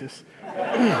 Jesus.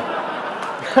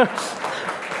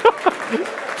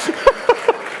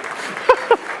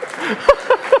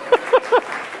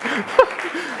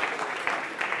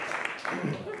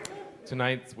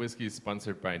 Tonight's whiskey is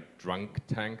sponsored by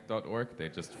drunktank.org. They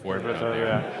just forwarded it out there.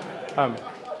 Yeah.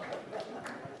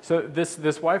 So this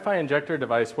Wi-Fi injector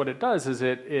device, what it does is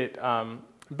it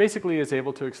basically is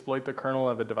able to exploit the kernel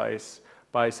of a device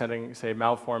by sending, say,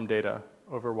 malformed data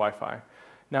over Wi-Fi.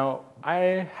 Now,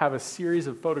 I have a series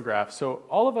of photographs. So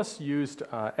all of us used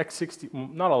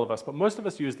X60, not all of us, but most of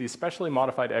us used these specially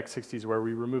modified X60s where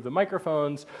we remove the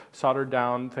microphones, soldered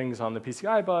down things on the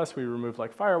PCI bus, we removed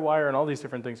like FireWire and all these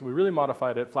different things. We really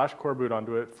modified it, flashed core boot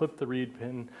onto it, flipped the read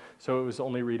pin so it was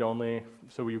only read-only,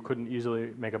 so you couldn't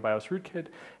easily make a BIOS rootkit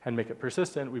and make it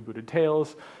persistent. We booted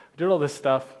tails, did all this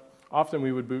stuff. Often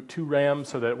we would boot 2 RAM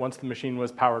so that once the machine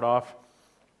was powered off,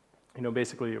 you know,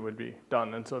 basically it would be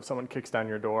done. And so if someone kicks down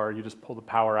your door, you just pull the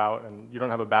power out and you don't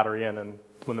have a battery in, and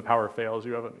when the power fails,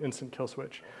 you have an instant kill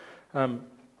switch.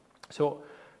 So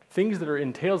things that are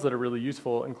in tails that are really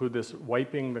useful include this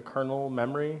wiping the kernel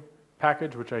memory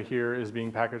package, which I hear is being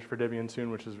packaged for Debian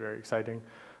soon, which is very exciting,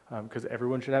 because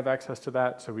everyone should have access to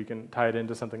that, so we can tie it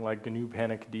into something like GNU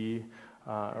Panic D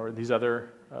or these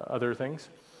other things.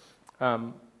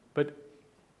 But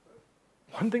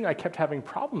one thing I kept having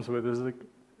problems with is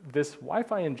this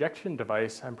Wi-Fi injection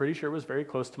device, I'm pretty sure was very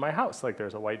close to my house. Like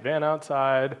there's a white van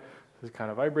outside, it's kind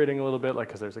of vibrating a little bit, like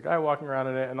because there's a guy walking around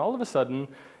in it, and all of a sudden,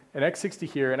 an X60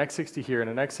 here, an X60 here,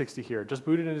 and an X60 here, just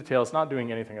booted into tails, not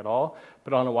doing anything at all,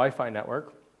 but on a Wi-Fi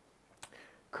network.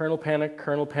 Kernel panic,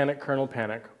 kernel panic, kernel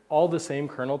panic, all the same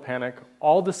kernel panic,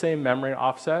 all the same memory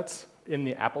offsets in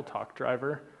the AppleTalk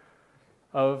driver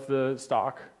of the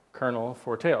stock kernel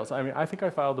for Tails. I mean, I think I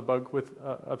filed a bug with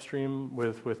upstream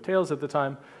with Tails at the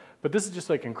time, but this is just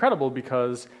like incredible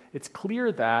because it's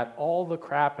clear that all the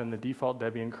crap in the default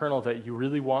Debian kernel that you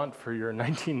really want for your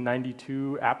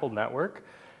 1992 Apple network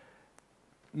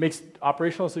makes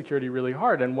operational security really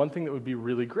hard. And one thing that would be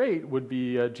really great would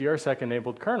be a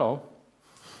GRSec-enabled kernel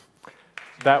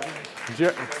that,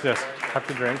 yes, have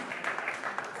to drink.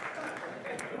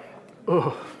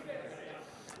 Ugh.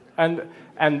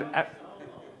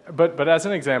 But as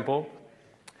an example,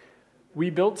 we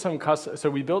built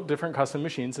different custom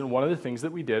machines, and one of the things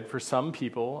that we did for some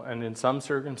people and in some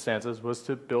circumstances was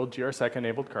to build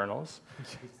GRSec-enabled kernels.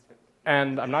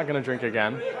 And I'm not going to drink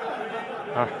again.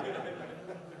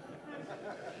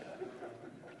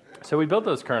 So we built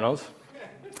those kernels,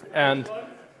 and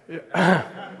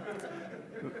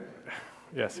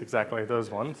yes, exactly, those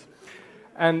ones.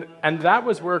 And that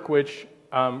was work which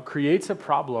creates a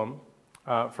problem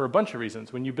for a bunch of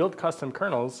reasons. When you build custom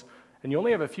kernels, and you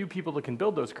only have a few people that can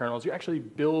build those kernels, you actually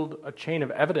build a chain of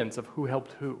evidence of who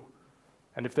helped who.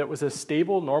 And if that was a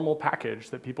stable, normal package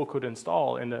that people could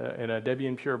install in a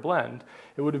Debian Pure blend,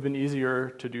 it would have been easier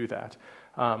to do that.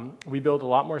 We built a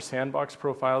lot more sandbox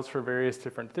profiles for various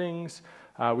different things.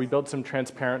 We built some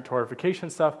transparent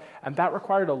torification stuff, and that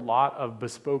required a lot of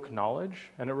bespoke knowledge,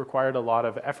 and it required a lot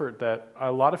of effort that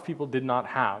a lot of people did not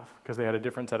have because they had a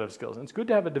different set of skills. And it's good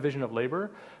to have a division of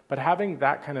labor, but having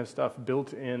that kind of stuff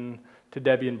built in to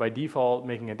Debian by default,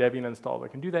 making a Debian install that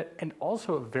can do that, and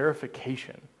also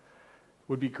verification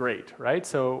would be great, right?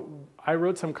 So I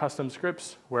wrote some custom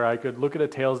scripts where I could look at a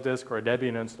Tails disk or a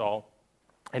Debian install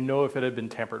and know if it had been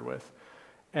tampered with.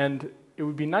 And it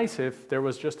would be nice if there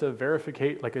was just a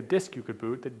like a disk you could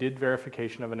boot that did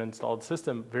verification of an installed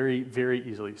system very, very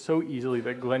easily. So easily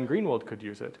that Glenn Greenwald could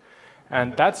use it.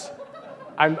 And that's,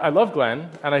 I love Glenn,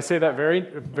 and I say that very,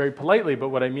 very politely, but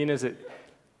what I mean is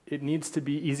it needs to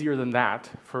be easier than that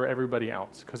for everybody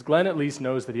else, because Glenn at least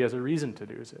knows that he has a reason to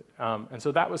use it. And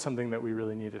so that was something that we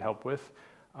really needed help with,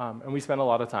 and we spent a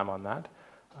lot of time on that.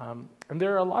 And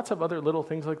there are lots of other little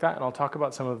things like that, and I'll talk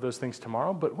about some of those things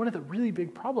tomorrow, but one of the really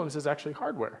big problems is actually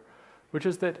hardware, which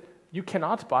is that you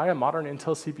cannot buy a modern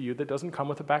Intel CPU that doesn't come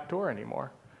with a backdoor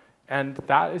anymore. And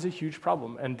that is a huge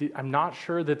problem, and I'm not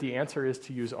sure that the answer is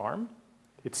to use ARM.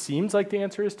 It seems like the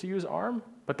answer is to use ARM,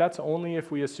 but that's only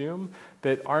if we assume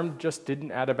that ARM just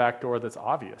didn't add a backdoor that's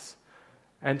obvious.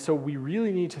 And so we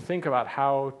really need to think about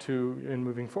how to, in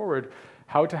moving forward,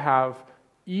 how to have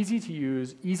easy to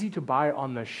use, easy to buy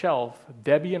on the shelf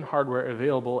Debian hardware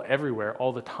available everywhere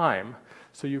all the time.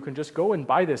 So you can just go and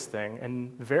buy this thing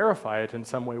and verify it in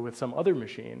some way with some other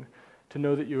machine to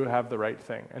know that you have the right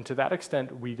thing. And to that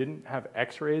extent, we didn't have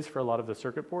X-rays for a lot of the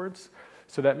circuit boards.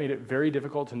 So that made it very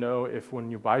difficult to know if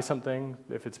when you buy something,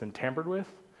 if it's been tampered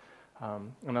with.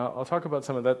 And I'll talk about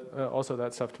some of that, also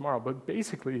that stuff tomorrow. But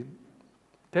basically,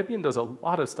 Debian does a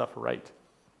lot of stuff right.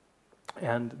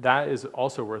 And that is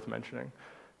also worth mentioning.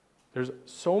 There's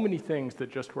so many things that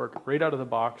just work right out of the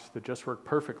box, that just work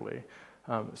perfectly.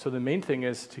 So the main thing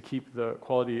is to keep the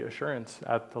quality assurance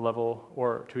at the level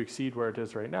or to exceed where it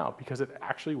is right now, because it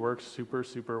actually works super,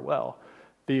 super well.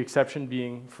 The exception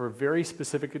being for very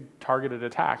specific targeted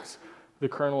attacks, the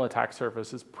kernel attack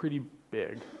surface is pretty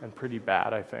big and pretty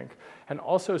bad, I think. And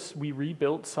also, we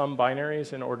rebuilt some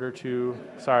binaries in order to,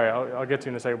 sorry, I'll get to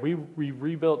in a second. We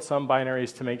rebuilt some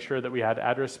binaries to make sure that we had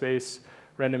address space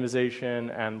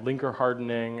randomization and linker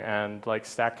hardening and like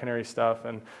stack canary stuff.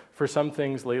 And for some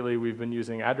things lately, we've been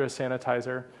using address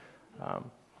sanitizer.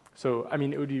 So, I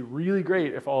mean, it would be really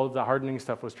great if all of the hardening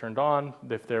stuff was turned on,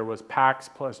 if there was PAX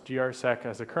plus GRSec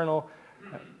as a kernel.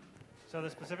 So the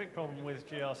specific problem with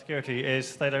GR security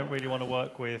is they don't really want to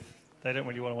work with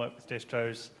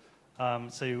distros.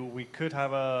 So we could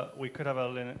have a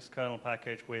Linux kernel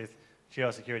package with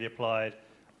GR security applied,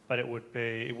 but it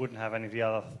wouldn't have any of the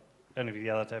other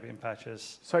Debian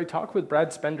patches. So I talked with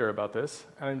Brad Spender about this,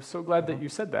 and I'm so glad that you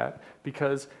said that,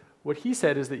 because what he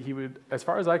said is that he would, as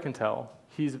far as I can tell,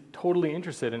 he's totally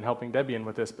interested in helping Debian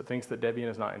with this, but thinks that Debian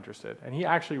is not interested. And he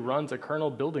actually runs a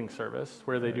kernel building service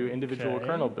where they do individual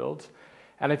kernel builds.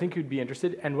 And I think he'd be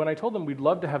interested. And when I told him we'd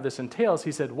love to have this in Tails,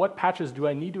 he said, what patches do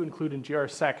I need to include in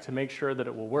GRSec to make sure that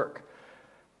it will work?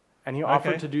 And he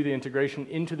offered to do the integration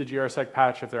into the GRSec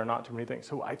patch if there are not too many things.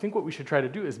 So I think what we should try to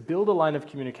do is build a line of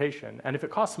communication. And if it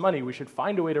costs money, we should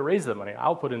find a way to raise the money.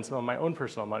 I'll put in some of my own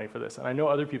personal money for this, and I know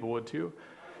other people would too.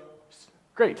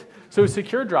 Great. So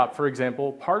SecureDrop, for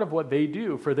example, part of what they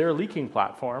do for their leaking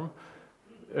platform,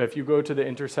 if you go to the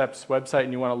Intercept's website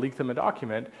and you want to leak them a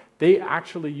document, they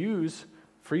actually use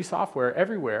free software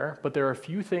everywhere, but there are a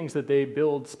few things that they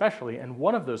build specially, and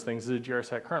one of those things is a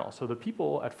GRSec kernel. So the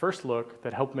people at First Look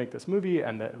that helped make this movie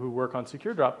and who work on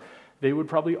SecureDrop, they would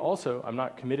probably also, I'm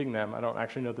not committing them, I don't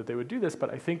actually know that they would do this,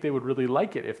 but I think they would really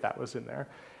like it if that was in there.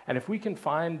 And if we can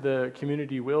find the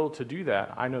community will to do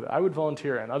that, I know that I would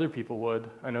volunteer and other people would.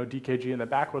 I know DKG in the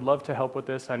back would love to help with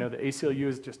this. I know the ACLU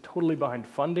is just totally behind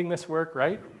funding this work,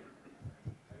 right?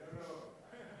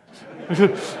 I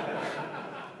don't know.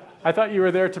 I thought you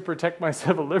were there to protect my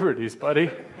civil liberties, buddy.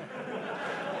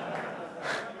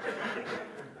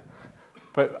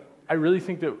 But I really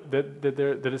think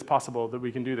that it's possible that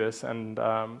we can do this, and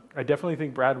I definitely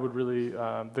think Brad would really,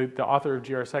 the author of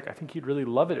GRSec, I think he'd really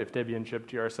love it if Debian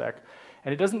shipped GRSec,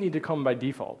 and it doesn't need to come by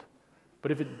default.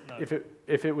 But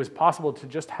if it was possible to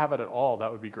just have it at all,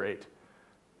 that would be great.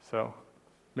 So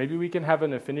maybe we can have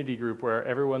an affinity group where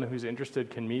everyone who's interested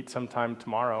can meet sometime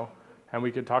tomorrow, and we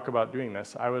could talk about doing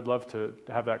this. I would love to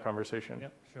have that conversation.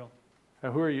 Yep, sure.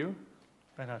 Who are you?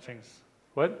 Ben Hutchings.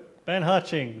 What? Ben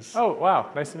Hutchings. Oh, wow.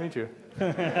 Nice to meet you.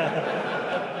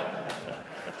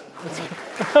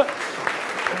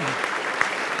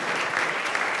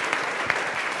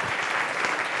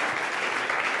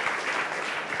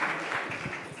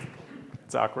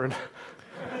 It's awkward.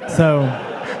 So,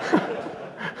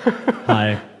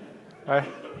 hi. Hi.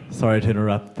 Sorry to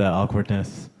interrupt the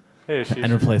awkwardness Hey,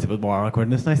 and replace it with more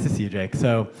awkwardness. Nice to see you, Jake.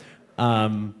 So, I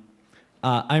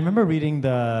remember reading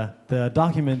the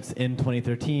documents in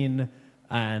 2013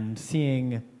 and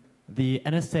seeing the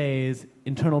NSA's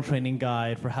internal training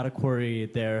guide for how to query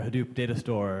their Hadoop data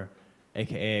store,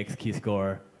 aka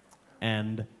XKeyscore.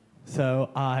 And so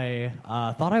I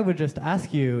thought I would just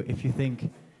ask you if you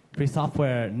think free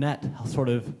software net sort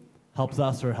of helps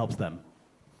us or helps them.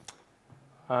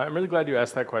 I'm really glad you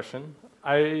asked that question.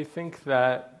 I think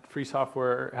that free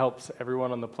software helps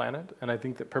everyone on the planet, and I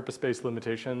think that purpose-based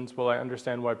limitations, while I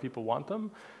understand why people want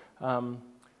them,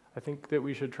 I think that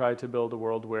we should try to build a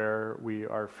world where we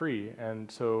are free.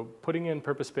 And so putting in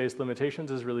purpose-based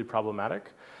limitations is really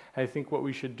problematic. I think what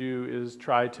we should do is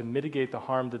try to mitigate the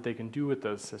harm that they can do with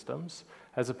those systems,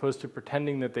 as opposed to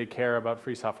pretending that they care about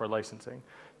free software licensing.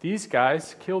 These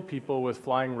guys kill people with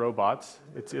flying robots.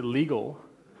 It's illegal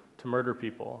to murder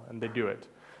people, and they do it.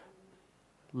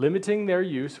 Limiting their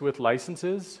use with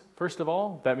licenses, first of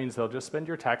all, that means they'll just spend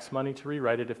your tax money to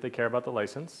rewrite it if they care about the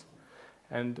license,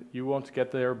 and you won't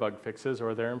get their bug fixes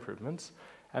or their improvements.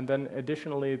 And then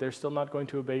additionally, they're still not going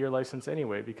to obey your license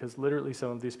anyway, because literally some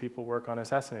of these people work on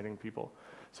assassinating people.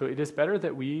 So it is better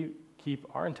that we keep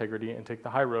our integrity and take the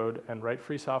high road and write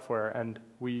free software, and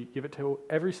we give it to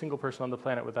every single person on the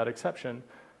planet without exception.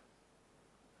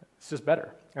 It's just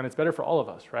better, and it's better for all of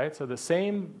us, right? So the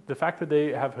fact that they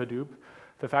have Hadoop,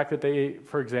 the fact that they,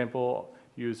 for example,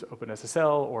 use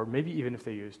OpenSSL, or maybe even if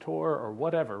they use Tor or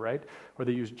whatever, right? Or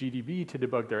they use GDB to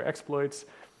debug their exploits.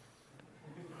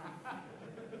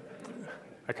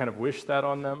 I kind of wish that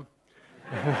on them.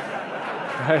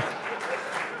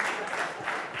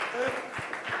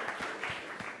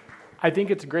 I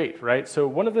think it's great, right? So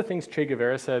one of the things Che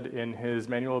Guevara said in his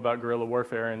manual about guerrilla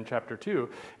warfare in chapter 2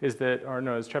 is that, or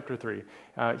no, it's chapter 3.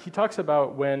 He talks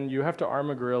about when you have to arm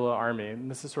a guerrilla army, and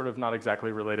this is sort of not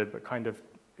exactly related, but kind of,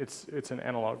 it's an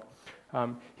analog.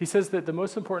 He says that the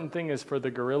most important thing is for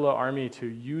the guerrilla army to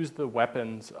use the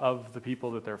weapons of the people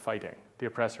that they're fighting, the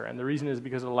oppressor. And the reason is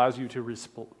because it allows you to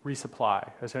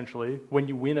resupply, essentially. When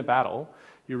you win a battle,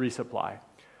 you resupply.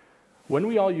 When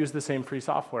we all use the same free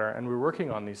software and we're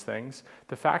working on these things,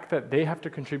 the fact that they have to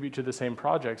contribute to the same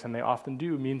projects, and they often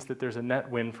do, means that there's a net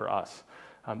win for us.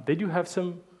 They do have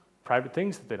some private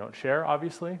things that they don't share,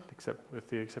 obviously, except with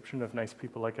the exception of nice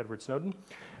people like Edward Snowden.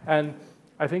 And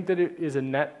I think that it is a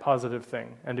net positive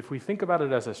thing. And if we think about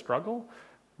it as a struggle,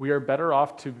 we are better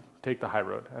off to take the high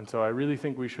road. And so I really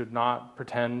think we should not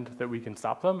pretend that we can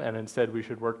stop them, and instead we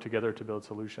should work together to build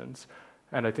solutions.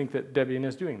 And I think that Debian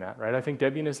is doing that, right? I think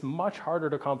Debian is much harder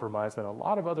to compromise than a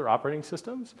lot of other operating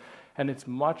systems, and it's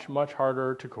much, much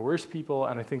harder to coerce people,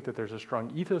 and I think that there's a strong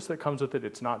ethos that comes with it.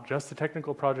 It's not just a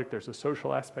technical project, there's a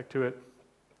social aspect to it.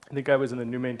 I think I was in the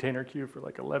new maintainer queue for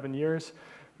like 11 years.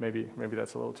 Maybe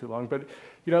that's a little too long, but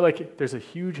you know, like there's a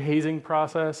huge hazing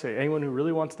process. Anyone who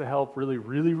really wants to help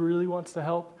really wants to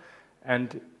help,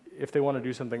 and if they want to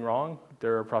do something wrong,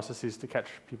 there are processes to catch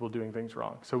people doing things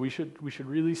wrong. So we should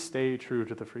really stay true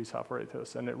to the free software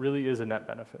ethos, and it really is a net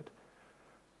benefit.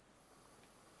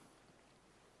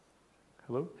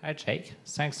 Hello? Hi, Jake.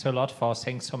 Thanks a lot for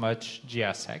saying so much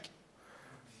GRSec.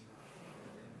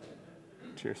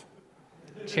 Cheers.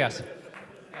 Cheers.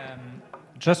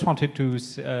 Just wanted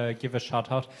to give a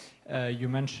shout out. You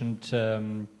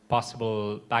mentioned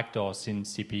possible backdoors in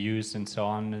CPUs and so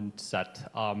on, and that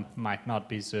might not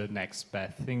be the next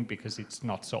best thing because it's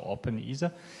not so open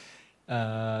either.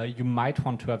 You might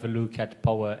want to have a look at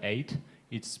Power 8.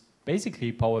 It's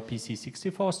basically PowerPC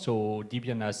 64, so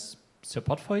Debian has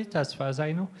support for it as far as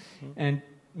I know. And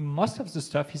most of the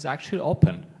stuff is actually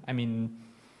open. I mean,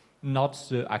 not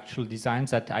the actual designs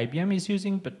that IBM is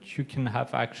using, but you can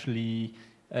have actually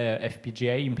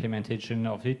FPGA implementation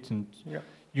of it, and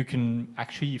you can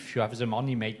actually, if you have the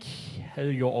money, make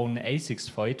your own ASICs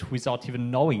for it without even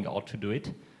knowing how to do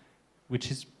it, which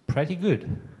is pretty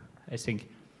good, I think.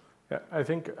 Yeah,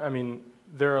 I mean,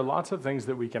 there are lots of things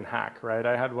that we can hack, right?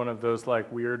 I had one of those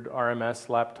like weird RMS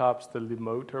laptops, the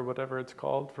Remote or whatever it's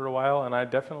called, for a while, and I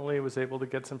definitely was able to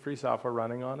get some free software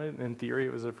running on it. In theory,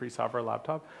 it was a free software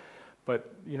laptop,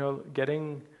 but you know,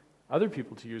 getting other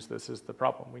people to use this is the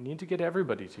problem. We need to get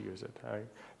everybody to use it.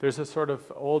 There's a sort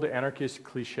of old anarchist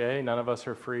cliche, none of us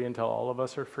are free until all of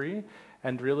us are free,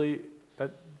 and really,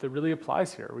 that really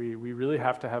applies here. We really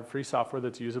have to have free software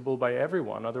that's usable by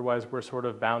everyone, otherwise we're sort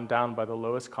of bound down by the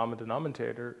lowest common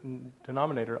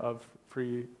denominator of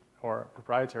free or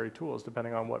proprietary tools,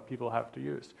 depending on what people have to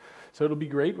use. So it'll be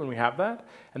great when we have that.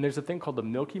 And there's a thing called the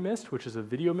Milky Mist, which is a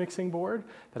video mixing board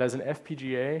that has an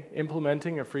FPGA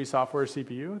implementing a free software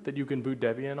CPU that you can boot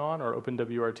Debian on or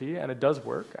OpenWRT, and it does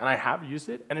work. And I have used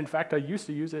it. And in fact, I used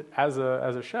to use it as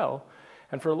a shell.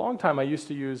 And for a long time, I used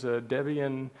to use a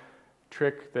Debian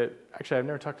trick that, actually, I've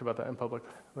never talked about that in public.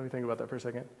 Let me think about that for a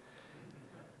second.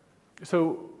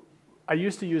 So I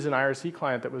used to use an IRC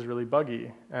client that was really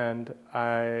buggy, and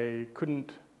I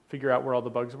couldn't figure out where all the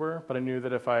bugs were, but I knew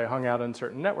that if I hung out on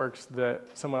certain networks, that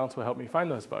someone else would help me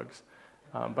find those bugs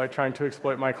by trying to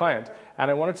exploit my client. And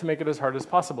I wanted to make it as hard as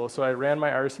possible, so I ran my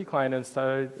IRC client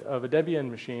inside of a Debian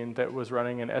machine that was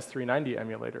running an S390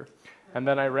 emulator. And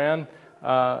then I ran,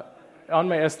 on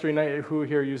my S390, who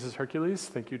here uses Hercules?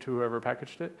 Thank you to whoever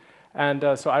packaged it. And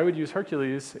so I would use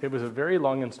Hercules. It was a very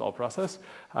long install process,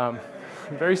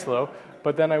 very slow.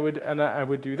 But then I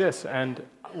would do this. And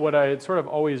what I had sort of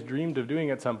always dreamed of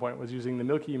doing at some point was using the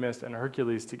Milky Mist and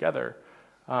Hercules together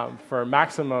for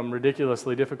maximum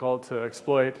ridiculously difficult to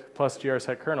exploit plus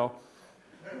GRSec kernel.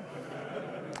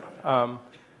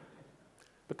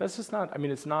 But that's just not, I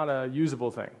mean, it's not a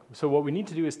usable thing. So what we need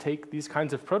to do is take these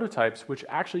kinds of prototypes, which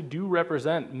actually do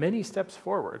represent many steps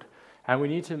forward, and we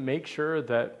need to make sure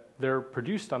that they're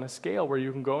produced on a scale where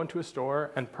you can go into a store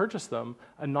and purchase them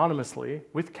anonymously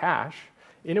with cash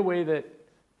in a way that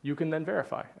you can then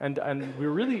verify. And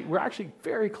we're actually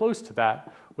very close to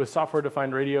that with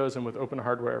software-defined radios and with open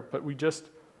hardware, but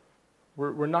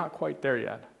we're not quite there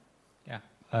yet. Yeah.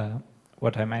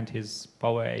 What I meant is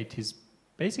Power 8 is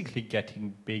basically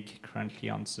getting big currently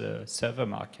on the server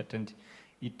market, and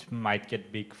it might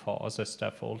get big for other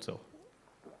stuff also.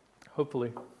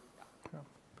 Hopefully.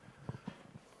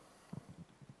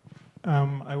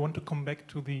 I want to come back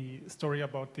to the story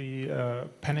about the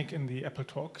panic in the Apple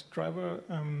Talk driver.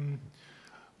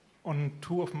 On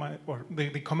two of my, or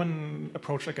the common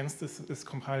approach against this is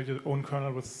compile your own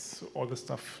kernel with all the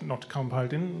stuff not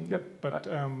compiled in. Yep. But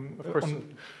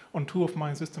on two of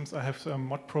my systems, I have a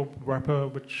modprobe wrapper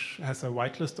which has a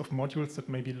whitelist of modules that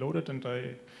may be loaded, and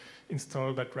I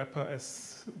install that wrapper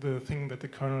as the thing that the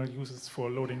kernel uses for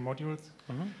loading modules.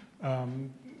 Mm-hmm.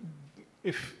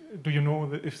 Do you know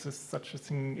if such a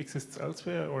thing exists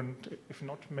elsewhere, or if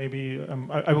not, maybe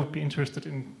I would be interested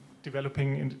in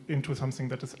developing into something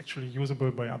that is actually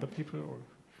usable by other people? Or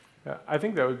yeah, I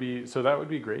think that would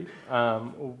be great.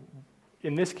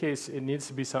 In this case, it needs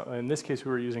to be something. In this case, we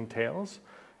were using Tails,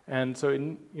 and so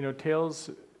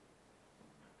Tails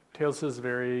is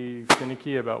very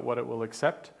finicky about what it will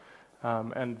accept.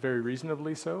 And very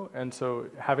reasonably so. And so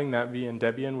having that be in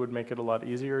Debian would make it a lot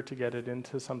easier to get it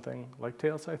into something like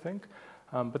Tails, I think.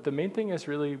 But the main thing is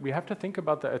really we have to think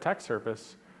about the attack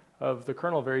surface of the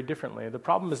kernel very differently. The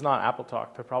problem is not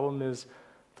AppleTalk. The problem is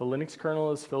the Linux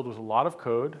kernel is filled with a lot of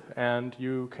code, and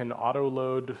you can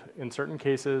auto-load in certain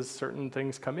cases. Certain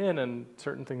things come in, and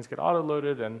certain things get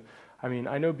auto-loaded. And I mean,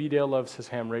 I know BDale loves his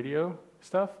ham radio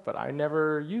stuff, but I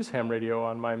never use ham radio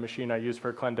on my machine I use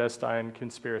for clandestine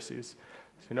conspiracies.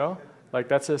 You know, like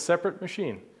that's a separate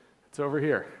machine. It's over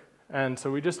here. And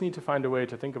so we just need to find a way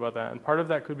to think about that. And part of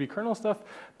that could be kernel stuff,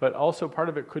 but also part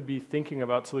of it could be thinking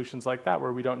about solutions like that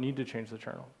where we don't need to change the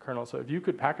kernel. So if you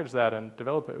could package that and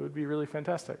develop it, it would be really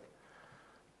fantastic.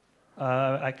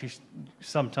 Actually,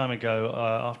 some time ago,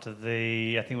 after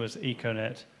the, I think it was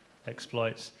Econet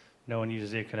exploits, no one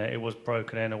uses Econet. It was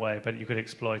broken in a way, but you could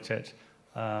exploit it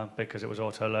because it was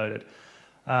auto-loaded.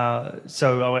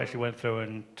 So I actually went through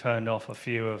and turned off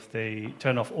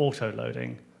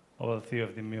auto-loading of a few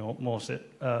of the more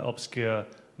obscure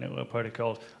network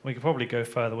protocols. We could probably go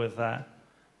further with that.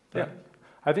 Yeah,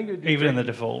 I think it'd be even in the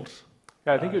defaults.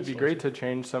 Yeah, I think it would be great to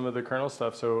change some of the kernel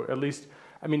stuff. So at least,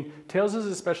 I mean, Tails is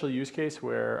a special use case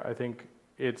where I think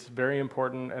it's very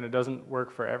important and it doesn't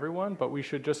work for everyone, but we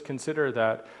should just consider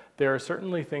that there are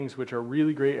certainly things which are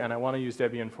really great and I want to use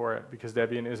Debian for it because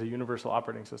Debian is a universal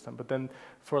operating system. But then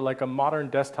for like a modern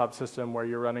desktop system where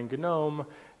you're running GNOME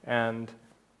and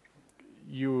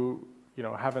you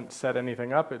haven't set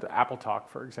anything up, AppleTalk,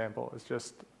 for example, is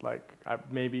just like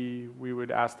maybe we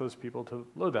would ask those people to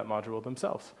load that module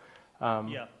themselves.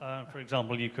 For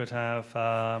example, you could have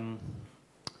a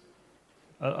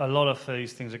lot of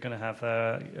these things are going to have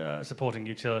supporting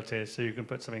utilities, so you can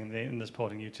put something in the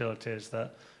supporting utilities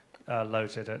that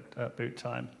loads it at boot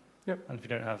time. Yep. And if you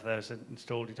don't have those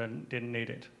installed, you didn't need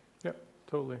it. Yep,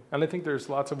 totally. And I think there's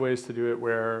lots of ways to do it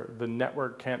where the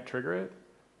network can't trigger it.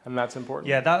 And that's important.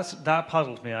 Yeah, that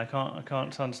puzzles me. I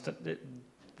can't understand.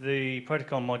 The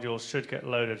protocol modules should get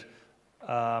loaded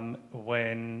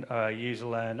when a user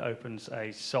LAN opens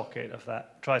a socket of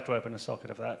that, tries to open a socket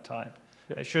of that type.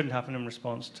 It shouldn't happen in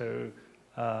response to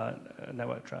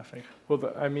network traffic.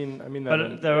 Well, I mean that.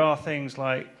 But there are things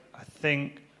like I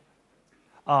think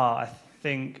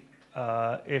ifconfig.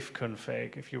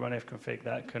 If you run ifconfig,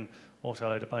 that can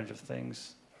autoload a bunch of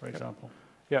things, for example.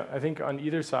 Yeah, I think on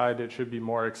either side it should be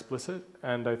more explicit,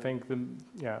 and I think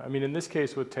in this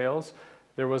case with Tails,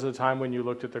 there was a time when you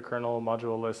looked at the kernel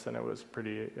module list and it was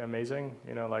pretty amazing.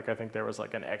 You know, like I think there was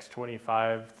like an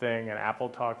X25 thing, an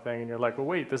AppleTalk thing, and you're like, well,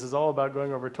 wait, this is all about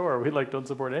going over Tor. We like don't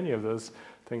support any of those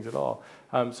things at all.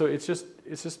 So it's just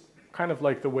kind of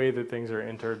like the way that things are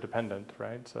interdependent,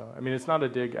 right? So I mean, it's not a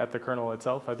dig at the kernel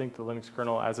itself. I think the Linux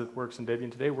kernel, as it works in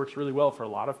Debian today, works really well for a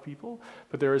lot of people,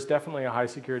 but there is definitely a high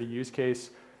security use case.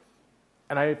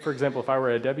 And for example, if I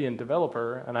were a Debian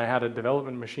developer and I had a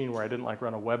development machine where I didn't like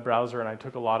run a web browser and I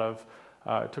took a lot of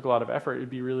effort, it'd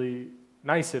be really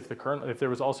nice if there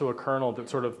was also a kernel that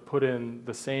sort of put in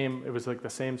the same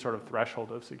sort of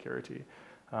threshold of security.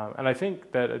 And I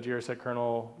think that a GRSec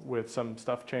kernel with some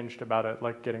stuff changed about it,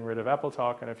 like getting rid of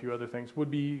AppleTalk and a few other things,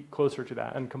 would be closer to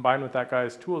that. And combined with that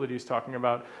guy's tool that he's talking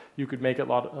about, you could make it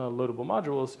loadable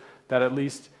modules that at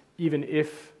least, even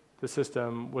if the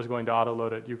system was going to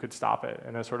auto-load it, you could stop it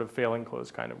in a sort of failing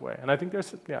close kind of way. And I think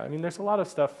there's a lot of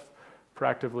stuff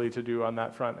proactively to do on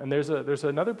that front. And there's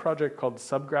another project called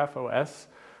Subgraph OS,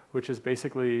 which is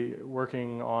basically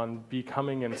working on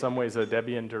becoming in some ways a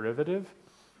Debian derivative.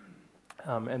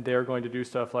 And they're going to do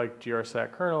stuff like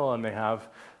GRSec kernel, and they have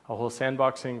a whole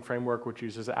sandboxing framework which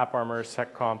uses AppArmor,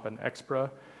 SecComp, and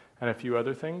Expra, and a few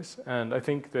other things. And I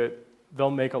think that they'll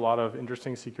make a lot of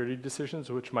interesting security decisions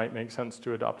which might make sense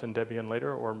to adopt in Debian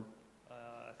later. Or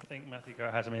I think Matthew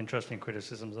Garrett had some interesting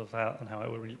criticisms of that and how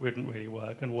it wouldn't really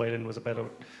work, and Wayland was a better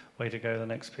way to go than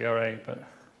XPRA. But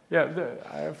yeah,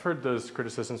 I've heard those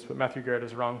criticisms, but Matthew Garrett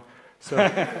is wrong. So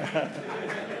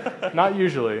not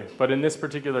usually, but in this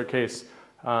particular case,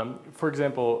 for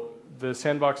example, the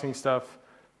sandboxing stuff,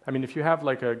 I mean, if you have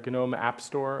like a GNOME app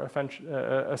store,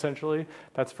 essentially,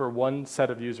 that's for one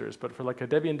set of users. But for like a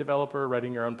Debian developer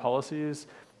writing your own policies,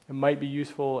 it might be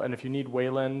useful. And if you need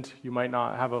Wayland, you might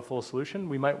not have a full solution.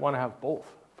 We might want to have both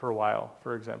for a while,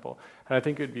 for example. And I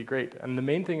think it'd be great. And the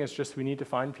main thing is just we need to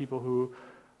find people who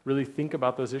really think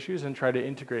about those issues and try to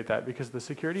integrate that, because the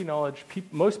security knowledge,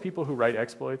 most people who write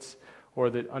exploits or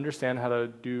that understand how to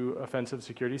do offensive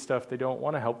security stuff, they don't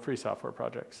want to help free software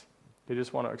projects. They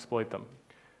just want to exploit them.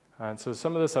 And so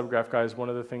some of the Subgraph guys, one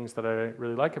of the things that I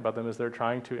really like about them is they're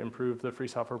trying to improve the free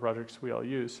software projects we all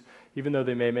use. Even though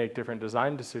they may make different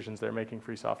design decisions, they're making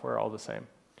free software all the same.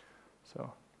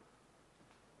 So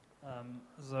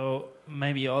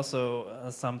maybe also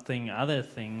other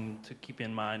thing to keep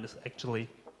in mind is actually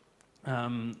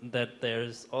that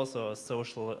there's also a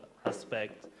social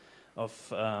aspect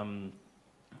of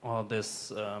all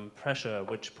this pressure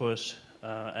which push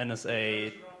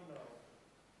NSA.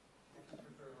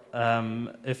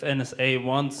 If NSA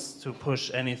wants to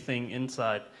push anything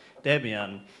inside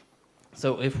Debian,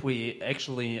 so if we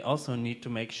actually also need to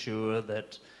make sure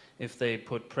that if they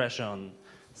put pressure on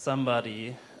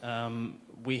somebody,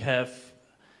 we have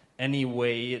any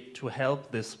way to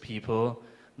help these people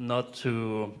not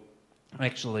to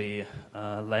actually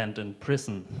land in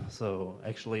prison. So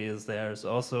actually there's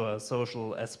also a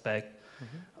social aspect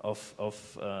of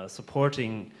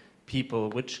supporting people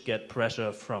which get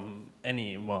pressure from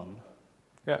anyone.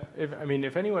 Yeah,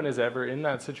 if anyone is ever in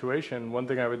that situation, one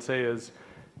thing I would say is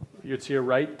it's your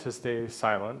right to stay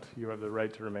silent. You have the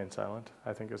right to remain silent,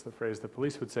 I think is the phrase the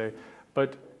police would say.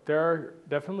 But there are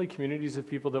definitely communities of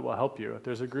people that will help you.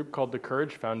 There's a group called the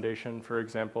Courage Foundation, for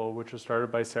example, which was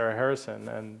started by Sarah Harrison.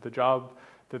 And the job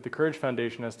that the Courage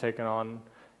Foundation has taken on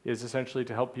is essentially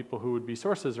to help people who would be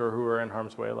sources or who are in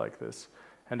harm's way like this.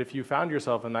 And if you found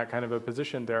yourself in that kind of a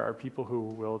position, there are people who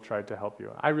will try to help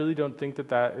you. I really don't think that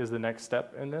that is the next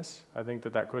step in this. I think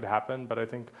that that could happen, but I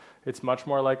think it's much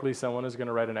more likely someone is going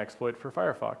to write an exploit for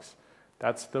Firefox.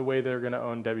 That's the way they're going to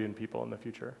own Debian people in the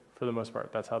future, for the most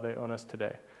part. That's how they own us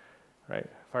today, right?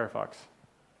 Firefox,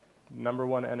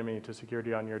 #1 enemy to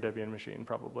security on your Debian machine,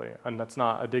 probably. And that's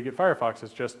not a dig at Firefox.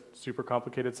 It's just super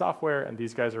complicated software, and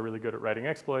these guys are really good at writing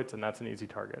exploits, and that's an easy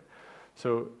target.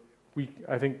 So we,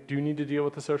 I think, do need to deal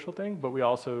with the social thing, but we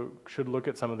also should look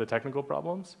at some of the technical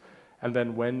problems. And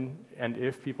then when and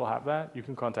if people have that, you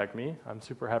can contact me. I'm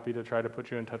super happy to try to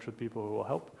put you in touch with people who will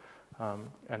help.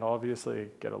 And obviously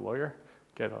get a lawyer,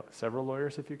 get several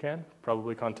lawyers if you can.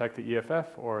 Probably contact the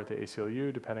EFF or the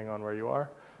ACLU, depending on where you are.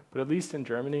 But at least in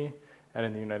Germany and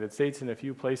in the United States and a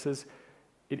few places,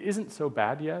 it isn't so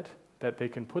bad yet that they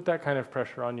can put that kind of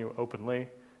pressure on you openly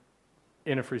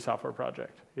in a free software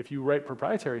project. If you write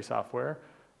proprietary software,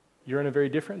 you're in a very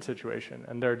different situation.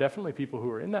 And there are definitely people who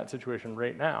are in that situation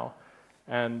right now,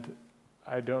 and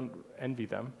I don't envy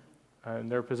them.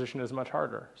 And their position is much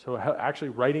harder. So actually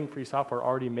writing free software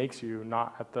already makes you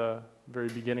not at the very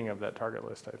beginning of that target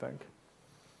list, I think.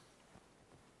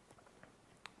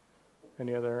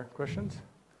 Any other questions?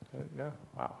 Yeah?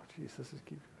 Wow, geez, this is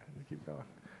keep going.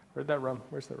 Where'd that rum?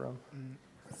 Where's that rum?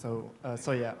 So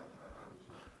yeah.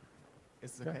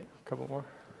 Is it okay? A couple more.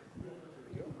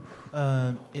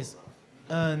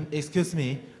 Excuse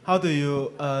me, how do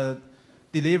you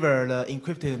deliver the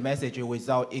encrypted message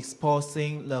without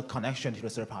exposing the connection to the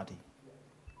third party?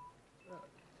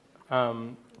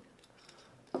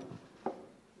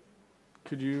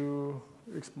 Could you,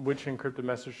 which encrypted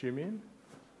message do you mean?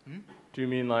 Do you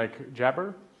mean like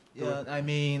Jabber? Yeah, I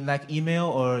mean like email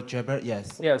or Jabber,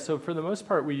 yes. Yeah, so for the most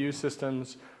part, we use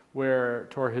systems where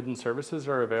Tor hidden services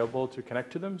are available to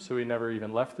connect to them, so we never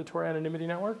even left the Tor anonymity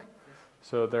network.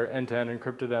 So they're end-to-end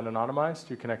encrypted and anonymized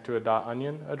to connect to a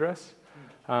 .onion address.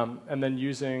 And then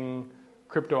using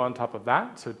crypto on top of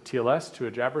that, so TLS to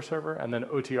a Jabber server, and then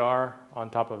OTR on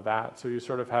top of that. So you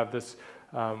sort of have this,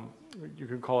 you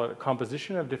could call it a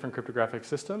composition of different cryptographic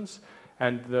systems,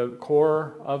 and the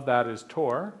core of that is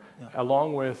Tor,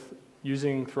 along with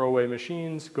using throwaway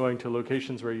machines, going to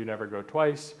locations where you never go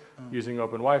twice, using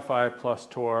Open Wi-Fi plus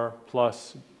Tor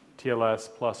plus TLS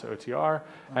plus OTR.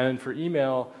 And then for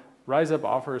email, RiseUp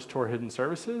offers Tor hidden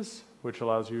services, which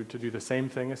allows you to do the same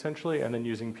thing essentially, and then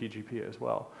using PGP as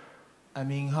well. I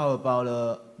mean, how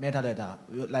about metadata,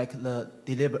 like the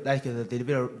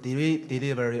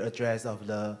delivery address of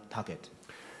the target?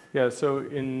 Yeah. So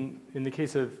in the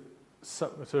case of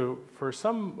so for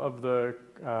some of the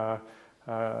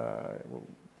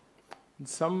in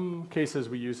some cases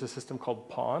we use a system called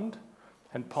Pond,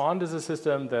 and Pond is a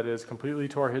system that is completely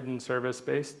Tor hidden service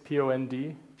based.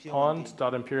 POND.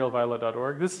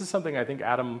 Pond.imperialviolet.org. This is something I think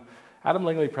Adam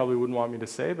Langley probably wouldn't want me to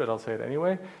say, but I'll say it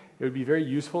anyway. It would be very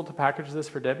useful to package this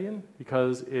for Debian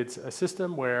because it's a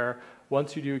system where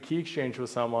once you do a key exchange with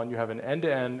someone, you have an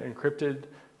end-to-end encrypted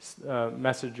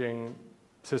messaging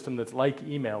system that's like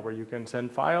email, where you can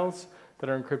send files that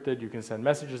are encrypted, you can send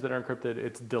messages that are encrypted.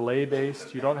 It's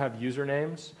delay-based. You don't have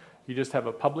usernames. You just have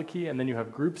a public key, and then you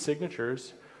have group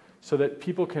signatures so that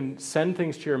people can send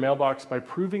things to your mailbox by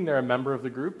proving they're a member of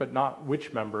the group, but not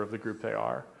which member of the group they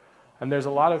are. And there's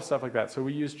a lot of stuff like that. So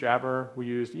we used Jabber, we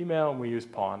used email, and we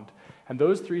used Pond. And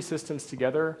those three systems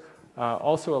together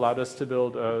also allowed us to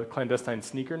build a clandestine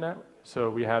sneaker net.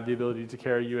 So we have the ability to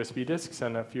carry USB disks,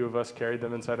 and a few of us carried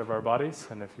them inside of our bodies.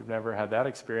 And if you've never had that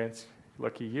experience,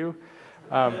 lucky you.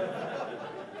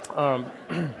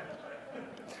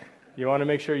 You want to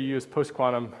make sure you use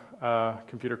post-quantum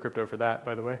computer crypto for that,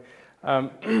 by the way.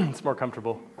 It's more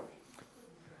comfortable.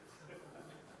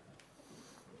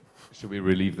 Should we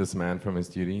relieve this man from his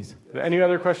duties? Any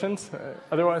other questions?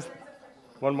 Otherwise,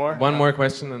 one more? One more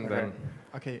question and then...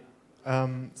 Okay.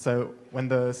 So when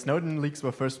the Snowden leaks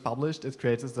were first published, it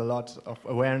created a lot of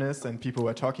awareness and people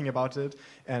were talking about it,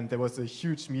 and there was a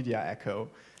huge media echo.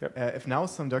 Yep. If now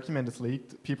some document is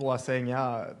leaked, people are saying,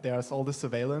 yeah, there's all this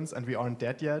surveillance and we aren't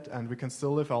dead yet and we can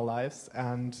still live our lives.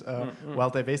 And well,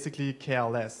 they basically care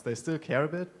less. They still care a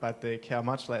bit, but they care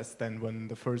much less than when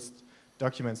the first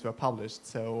documents were published.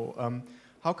 So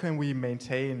how can we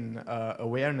maintain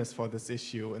awareness for this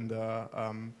issue in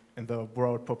the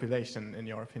world population, in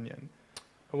your opinion?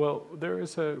 Well, there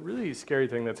is a really scary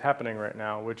thing that's happening right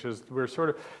now, which is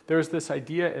there's this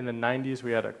idea in the 90s,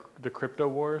 we had the crypto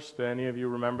wars. Do any of you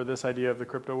remember this idea of the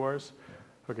crypto wars?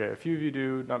 Okay, a few of you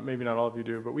do, maybe not all of you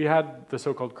do, but we had the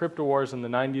so-called crypto wars in the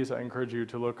 90s. I encourage you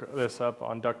to look this up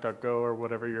on DuckDuckGo or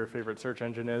whatever your favorite search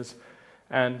engine is.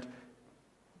 And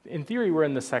in theory, we're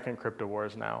in the second crypto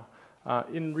wars now.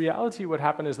 In reality, what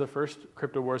happened is the first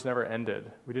crypto wars never ended.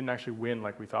 We didn't actually win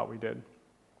like we thought we did.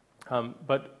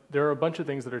 But there are a bunch of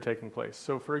things that are taking place.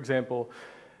 So for example,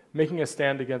 making a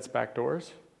stand against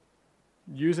backdoors,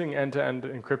 using end-to-end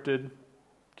encrypted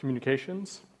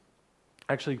communications,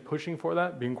 actually pushing for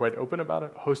that, being quite open about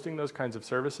it, hosting those kinds of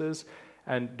services,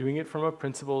 and doing it from a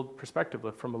principled perspective,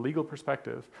 from a legal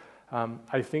perspective.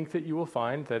 I think that you will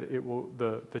find that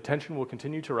the tension will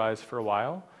continue to rise for a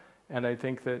while, and I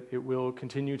think that it will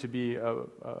continue to be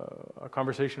a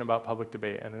conversation about public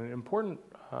debate. And an important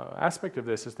aspect of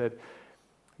this is that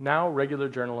now regular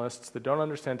journalists that don't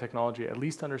understand technology at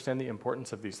least understand the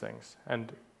importance of these things.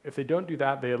 And if they don't do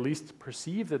that, they at least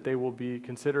perceive that they will be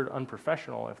considered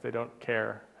unprofessional if they don't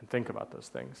care and think about those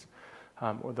things.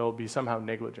 Or they'll be somehow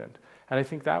negligent. And I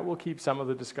think that will keep some of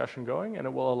the discussion going, and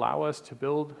it will allow us to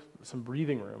build some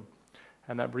breathing room.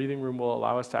 And that breathing room will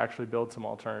allow us to actually build some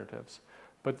alternatives.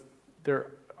 But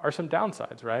there are some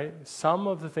downsides, right? Some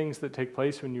of the things that take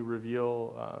place when you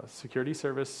reveal security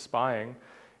service spying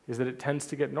is that it tends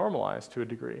to get normalized to a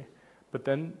degree. But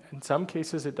then in some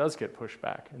cases it does get pushed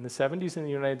back. In the 70s in the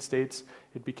United States,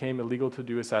 it became illegal to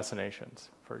do assassinations,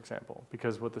 for example,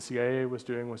 because what the CIA was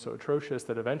doing was so atrocious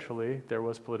that eventually there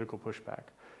was political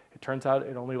pushback. It turns out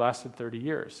it only lasted 30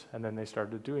 years, and then they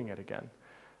started doing it again.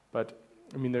 But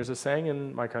I mean, there's a saying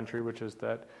in my country, which is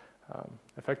that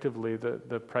effectively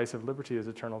the price of liberty is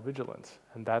eternal vigilance.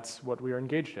 And that's what we are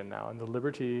engaged in now. And the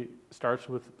liberty starts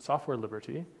with software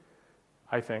liberty,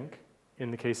 I think,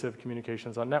 in the case of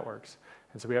communications on networks.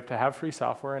 And so we have to have free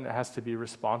software, and it has to be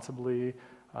responsibly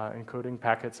encoding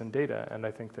packets and data. And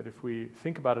I think that if we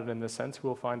think about it in this sense,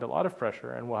 we'll find a lot of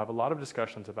pressure, and we'll have a lot of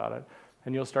discussions about it.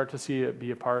 And you'll start to see it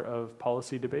be a part of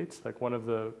policy debates. Like one of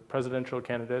the presidential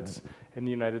candidates in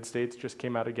the United States just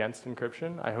came out against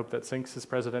encryption. I hope that sinks his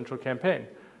presidential campaign.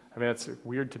 I mean, it's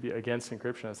weird to be against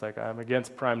encryption. It's like, I'm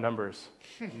against prime numbers.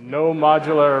 No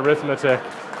modular arithmetic.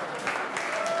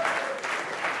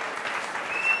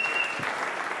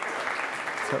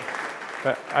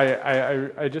 But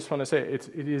I just want to say,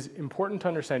 it is important to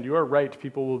understand, you are right,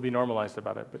 people will be normalized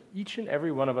about it, but each and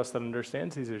every one of us that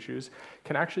understands these issues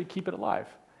can actually keep it alive.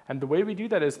 And the way we do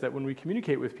that is that when we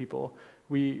communicate with people,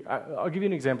 I'll give you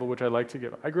an example which I like to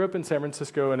give. I grew up in San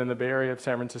Francisco and in the Bay Area of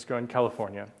San Francisco in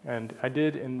California, and I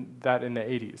did that in the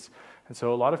 80s. And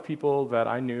so a lot of people that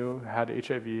I knew had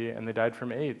HIV and they died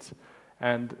from AIDS.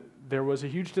 And there was a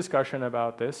huge discussion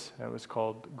about this. It was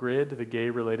called GRID, the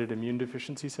Gay-Related Immune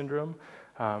Deficiency Syndrome,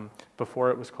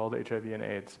 before it was called HIV and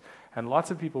AIDS. And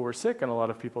lots of people were sick and a lot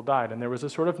of people died. And there was a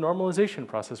sort of normalization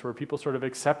process where people sort of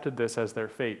accepted this as their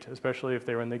fate, especially if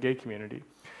they were in the gay community.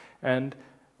 And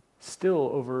still,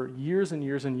 over years and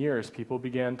years and years, people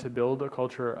began to build a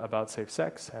culture about safe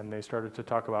sex, and they started to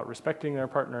talk about respecting their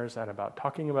partners and about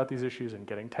talking about these issues and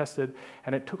getting tested.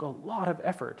 And it took a lot of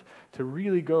effort to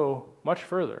really go much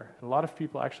further. And a lot of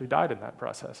people actually died in that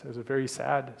process. It was a very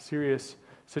sad, serious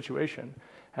situation.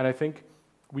 And I think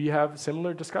we have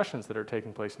similar discussions that are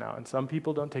taking place now. And some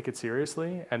people don't take it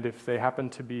seriously. And if they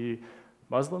happen to be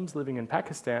Muslims living in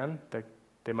Pakistan,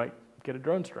 they might get a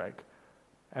drone strike.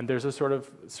 And there's a sort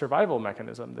of survival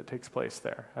mechanism that takes place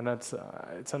there. And that's,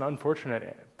 it's an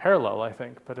unfortunate parallel, I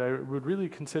think. But I would really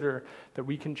consider that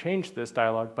we can change this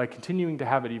dialogue by continuing to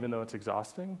have it even though it's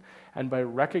exhausting, and by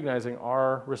recognizing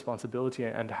our responsibility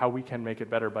and how we can make it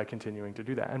better by continuing to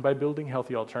do that. And by building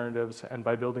healthy alternatives, and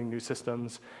by building new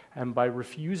systems, and by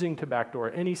refusing to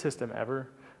backdoor any system ever,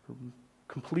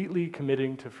 completely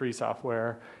committing to free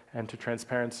software and to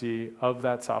transparency of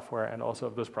that software and also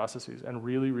of those processes, and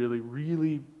really, really,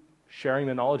 really sharing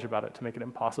the knowledge about it to make it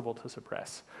impossible to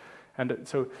suppress. And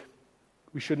so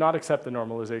we should not accept the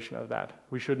normalization of that.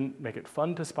 We shouldn't make it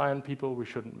fun to spy on people. We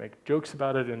shouldn't make jokes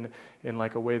about it in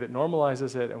like a way that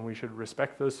normalizes it, and we should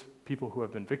respect those people who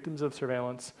have been victims of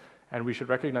surveillance. And we should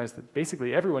recognize that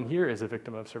basically everyone here is a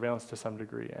victim of surveillance to some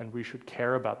degree, and we should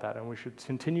care about that, and we should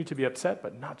continue to be upset,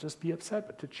 but not just be upset,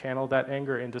 but to channel that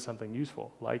anger into something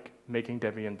useful, like making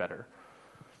Debian better.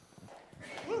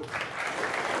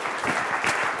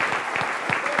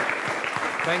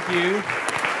 Thank you.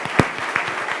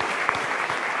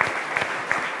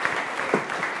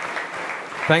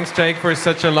 Thanks, Jake, for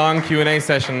such a long Q&A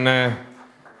session.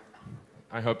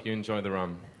 I hope you enjoy the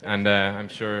rum, and I'm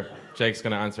sure Jake's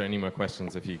going to answer any more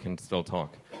questions if you can still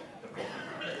talk.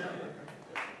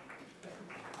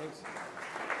 Thanks.